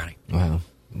and the county. Wow.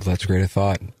 That's a great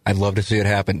thought. I'd love to see it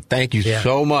happen. Thank you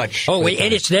so much. Oh,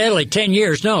 and incidentally, 10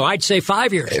 years. No, I'd say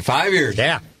 5 years. 5 years.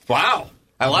 Yeah. Wow.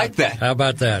 I like that. How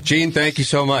about that? Gene, thank you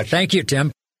so much. Thank you,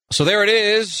 Tim. So there it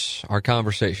is, our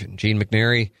conversation. Gene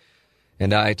McNary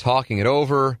and I talking it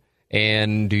over.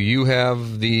 And do you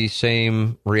have the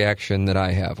same reaction that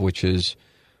I have, which is,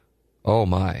 oh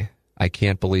my, I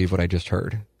can't believe what I just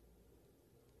heard.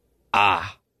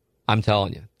 I'm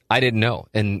telling you, I didn't know.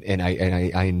 And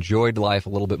I enjoyed life a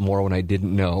little bit more when I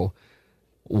didn't know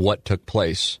what took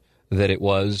place, that it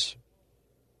was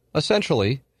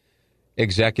essentially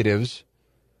executives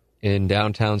in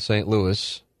downtown St.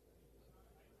 Louis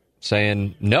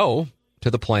saying no to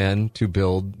the plan to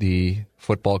build the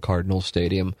football Cardinals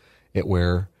stadium at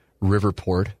where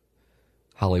Riverport,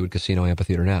 Hollywood Casino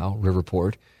Amphitheater now,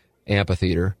 Riverport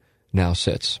Amphitheater now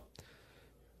sits.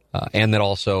 And that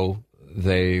also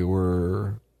they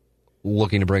were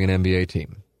looking to bring an NBA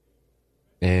team.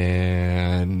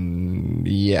 And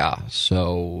yeah,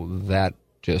 so that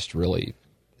just really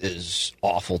is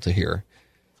awful to hear.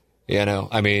 You know,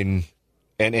 I mean,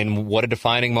 and what a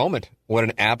defining moment. What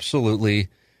an absolutely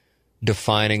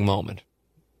defining moment.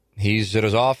 He's at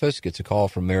his office, gets a call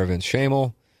from Mayor Vince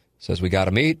Shamel, says we got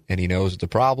to meet, and he knows it's a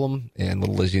problem, and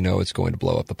little does you know it's going to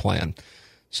blow up the plan.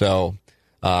 So,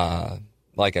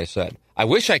 like I said, I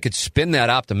wish I could spin that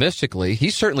optimistically.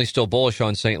 He's certainly still bullish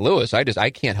on St. Louis. I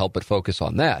can't help but focus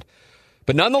on that.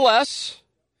 But nonetheless,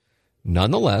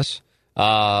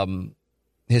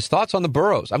 his thoughts on the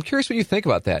boroughs. I'm curious what you think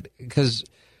about that, because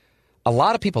a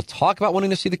lot of people talk about wanting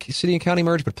to see the city and county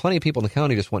merge, but plenty of people in the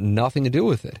county just want nothing to do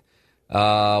with it.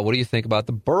 What do you think about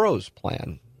the boroughs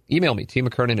plan? Email me, T.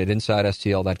 McKernan at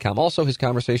InsideSTL.com. Also, his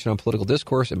conversation on political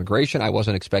discourse, immigration. I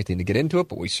wasn't expecting to get into it,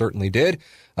 but we certainly did.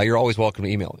 You're always welcome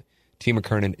to email me, T.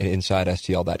 McKernan at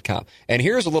InsideSTL.com. And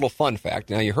here's a little fun fact.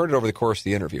 Now, you heard it over the course of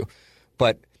the interview,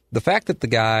 but the fact that the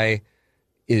guy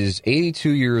is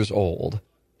 82 years old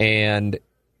and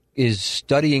is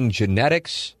studying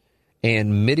genetics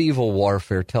and medieval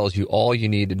warfare tells you all you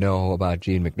need to know about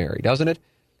Gene McNary, doesn't it?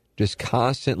 Just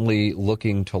constantly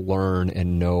looking to learn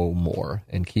and know more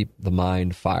and keep the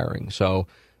mind firing. So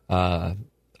I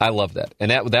love that.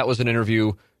 And that was an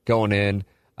interview going in.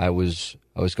 I was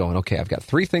going, okay, I've got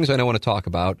 3 things I don't want to talk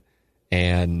about.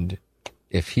 And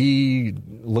if he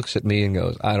looks at me and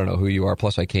goes, I don't know who you are,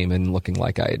 plus I came in looking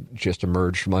like I had just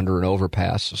emerged from under an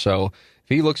overpass. So if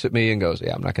he looks at me and goes,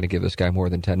 yeah, I'm not going to give this guy more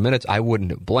than 10 minutes, I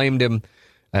wouldn't have blamed him.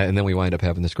 And then we wind up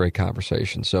having this great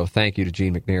conversation. So thank you to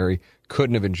Gene McNary.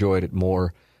 Couldn't have enjoyed it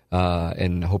more,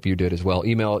 and hope you did as well.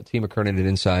 Email at tmckernan at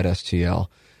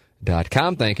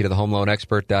InsideSTL.com. Thank you to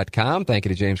thehomeloanexpert.com. Thank you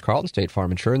to James Carlton, State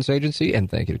Farm Insurance Agency. And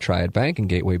thank you to Triad Bank and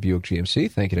Gateway Buick GMC.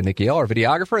 Thank you to Nikki L., our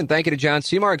videographer. And thank you to John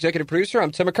Seymour, executive producer.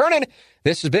 I'm Tim McKernan.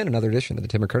 This has been another edition of the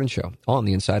Tim McKernan Show on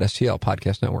the Inside STL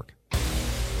Podcast Network.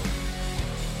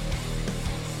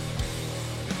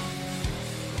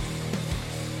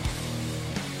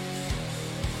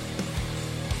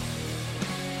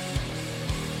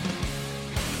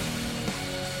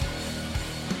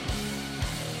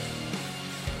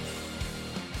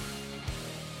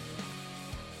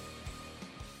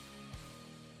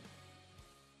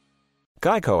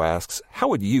 Geico asks, how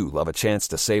would you love a chance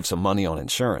to save some money on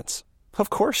insurance? Of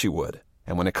course you would.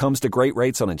 And when it comes to great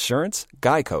rates on insurance,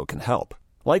 Geico can help.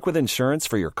 Like with insurance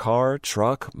for your car,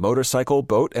 truck, motorcycle,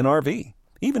 boat, and RV.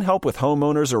 Even help with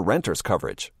homeowners or renters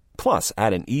coverage. Plus,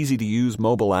 add an easy-to-use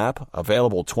mobile app,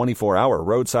 available 24-hour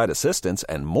roadside assistance,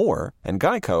 and more, and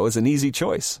Geico is an easy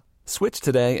choice. Switch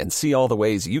today and see all the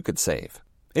ways you could save.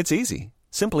 It's easy.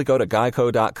 Simply go to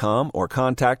geico.com or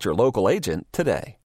contact your local agent today.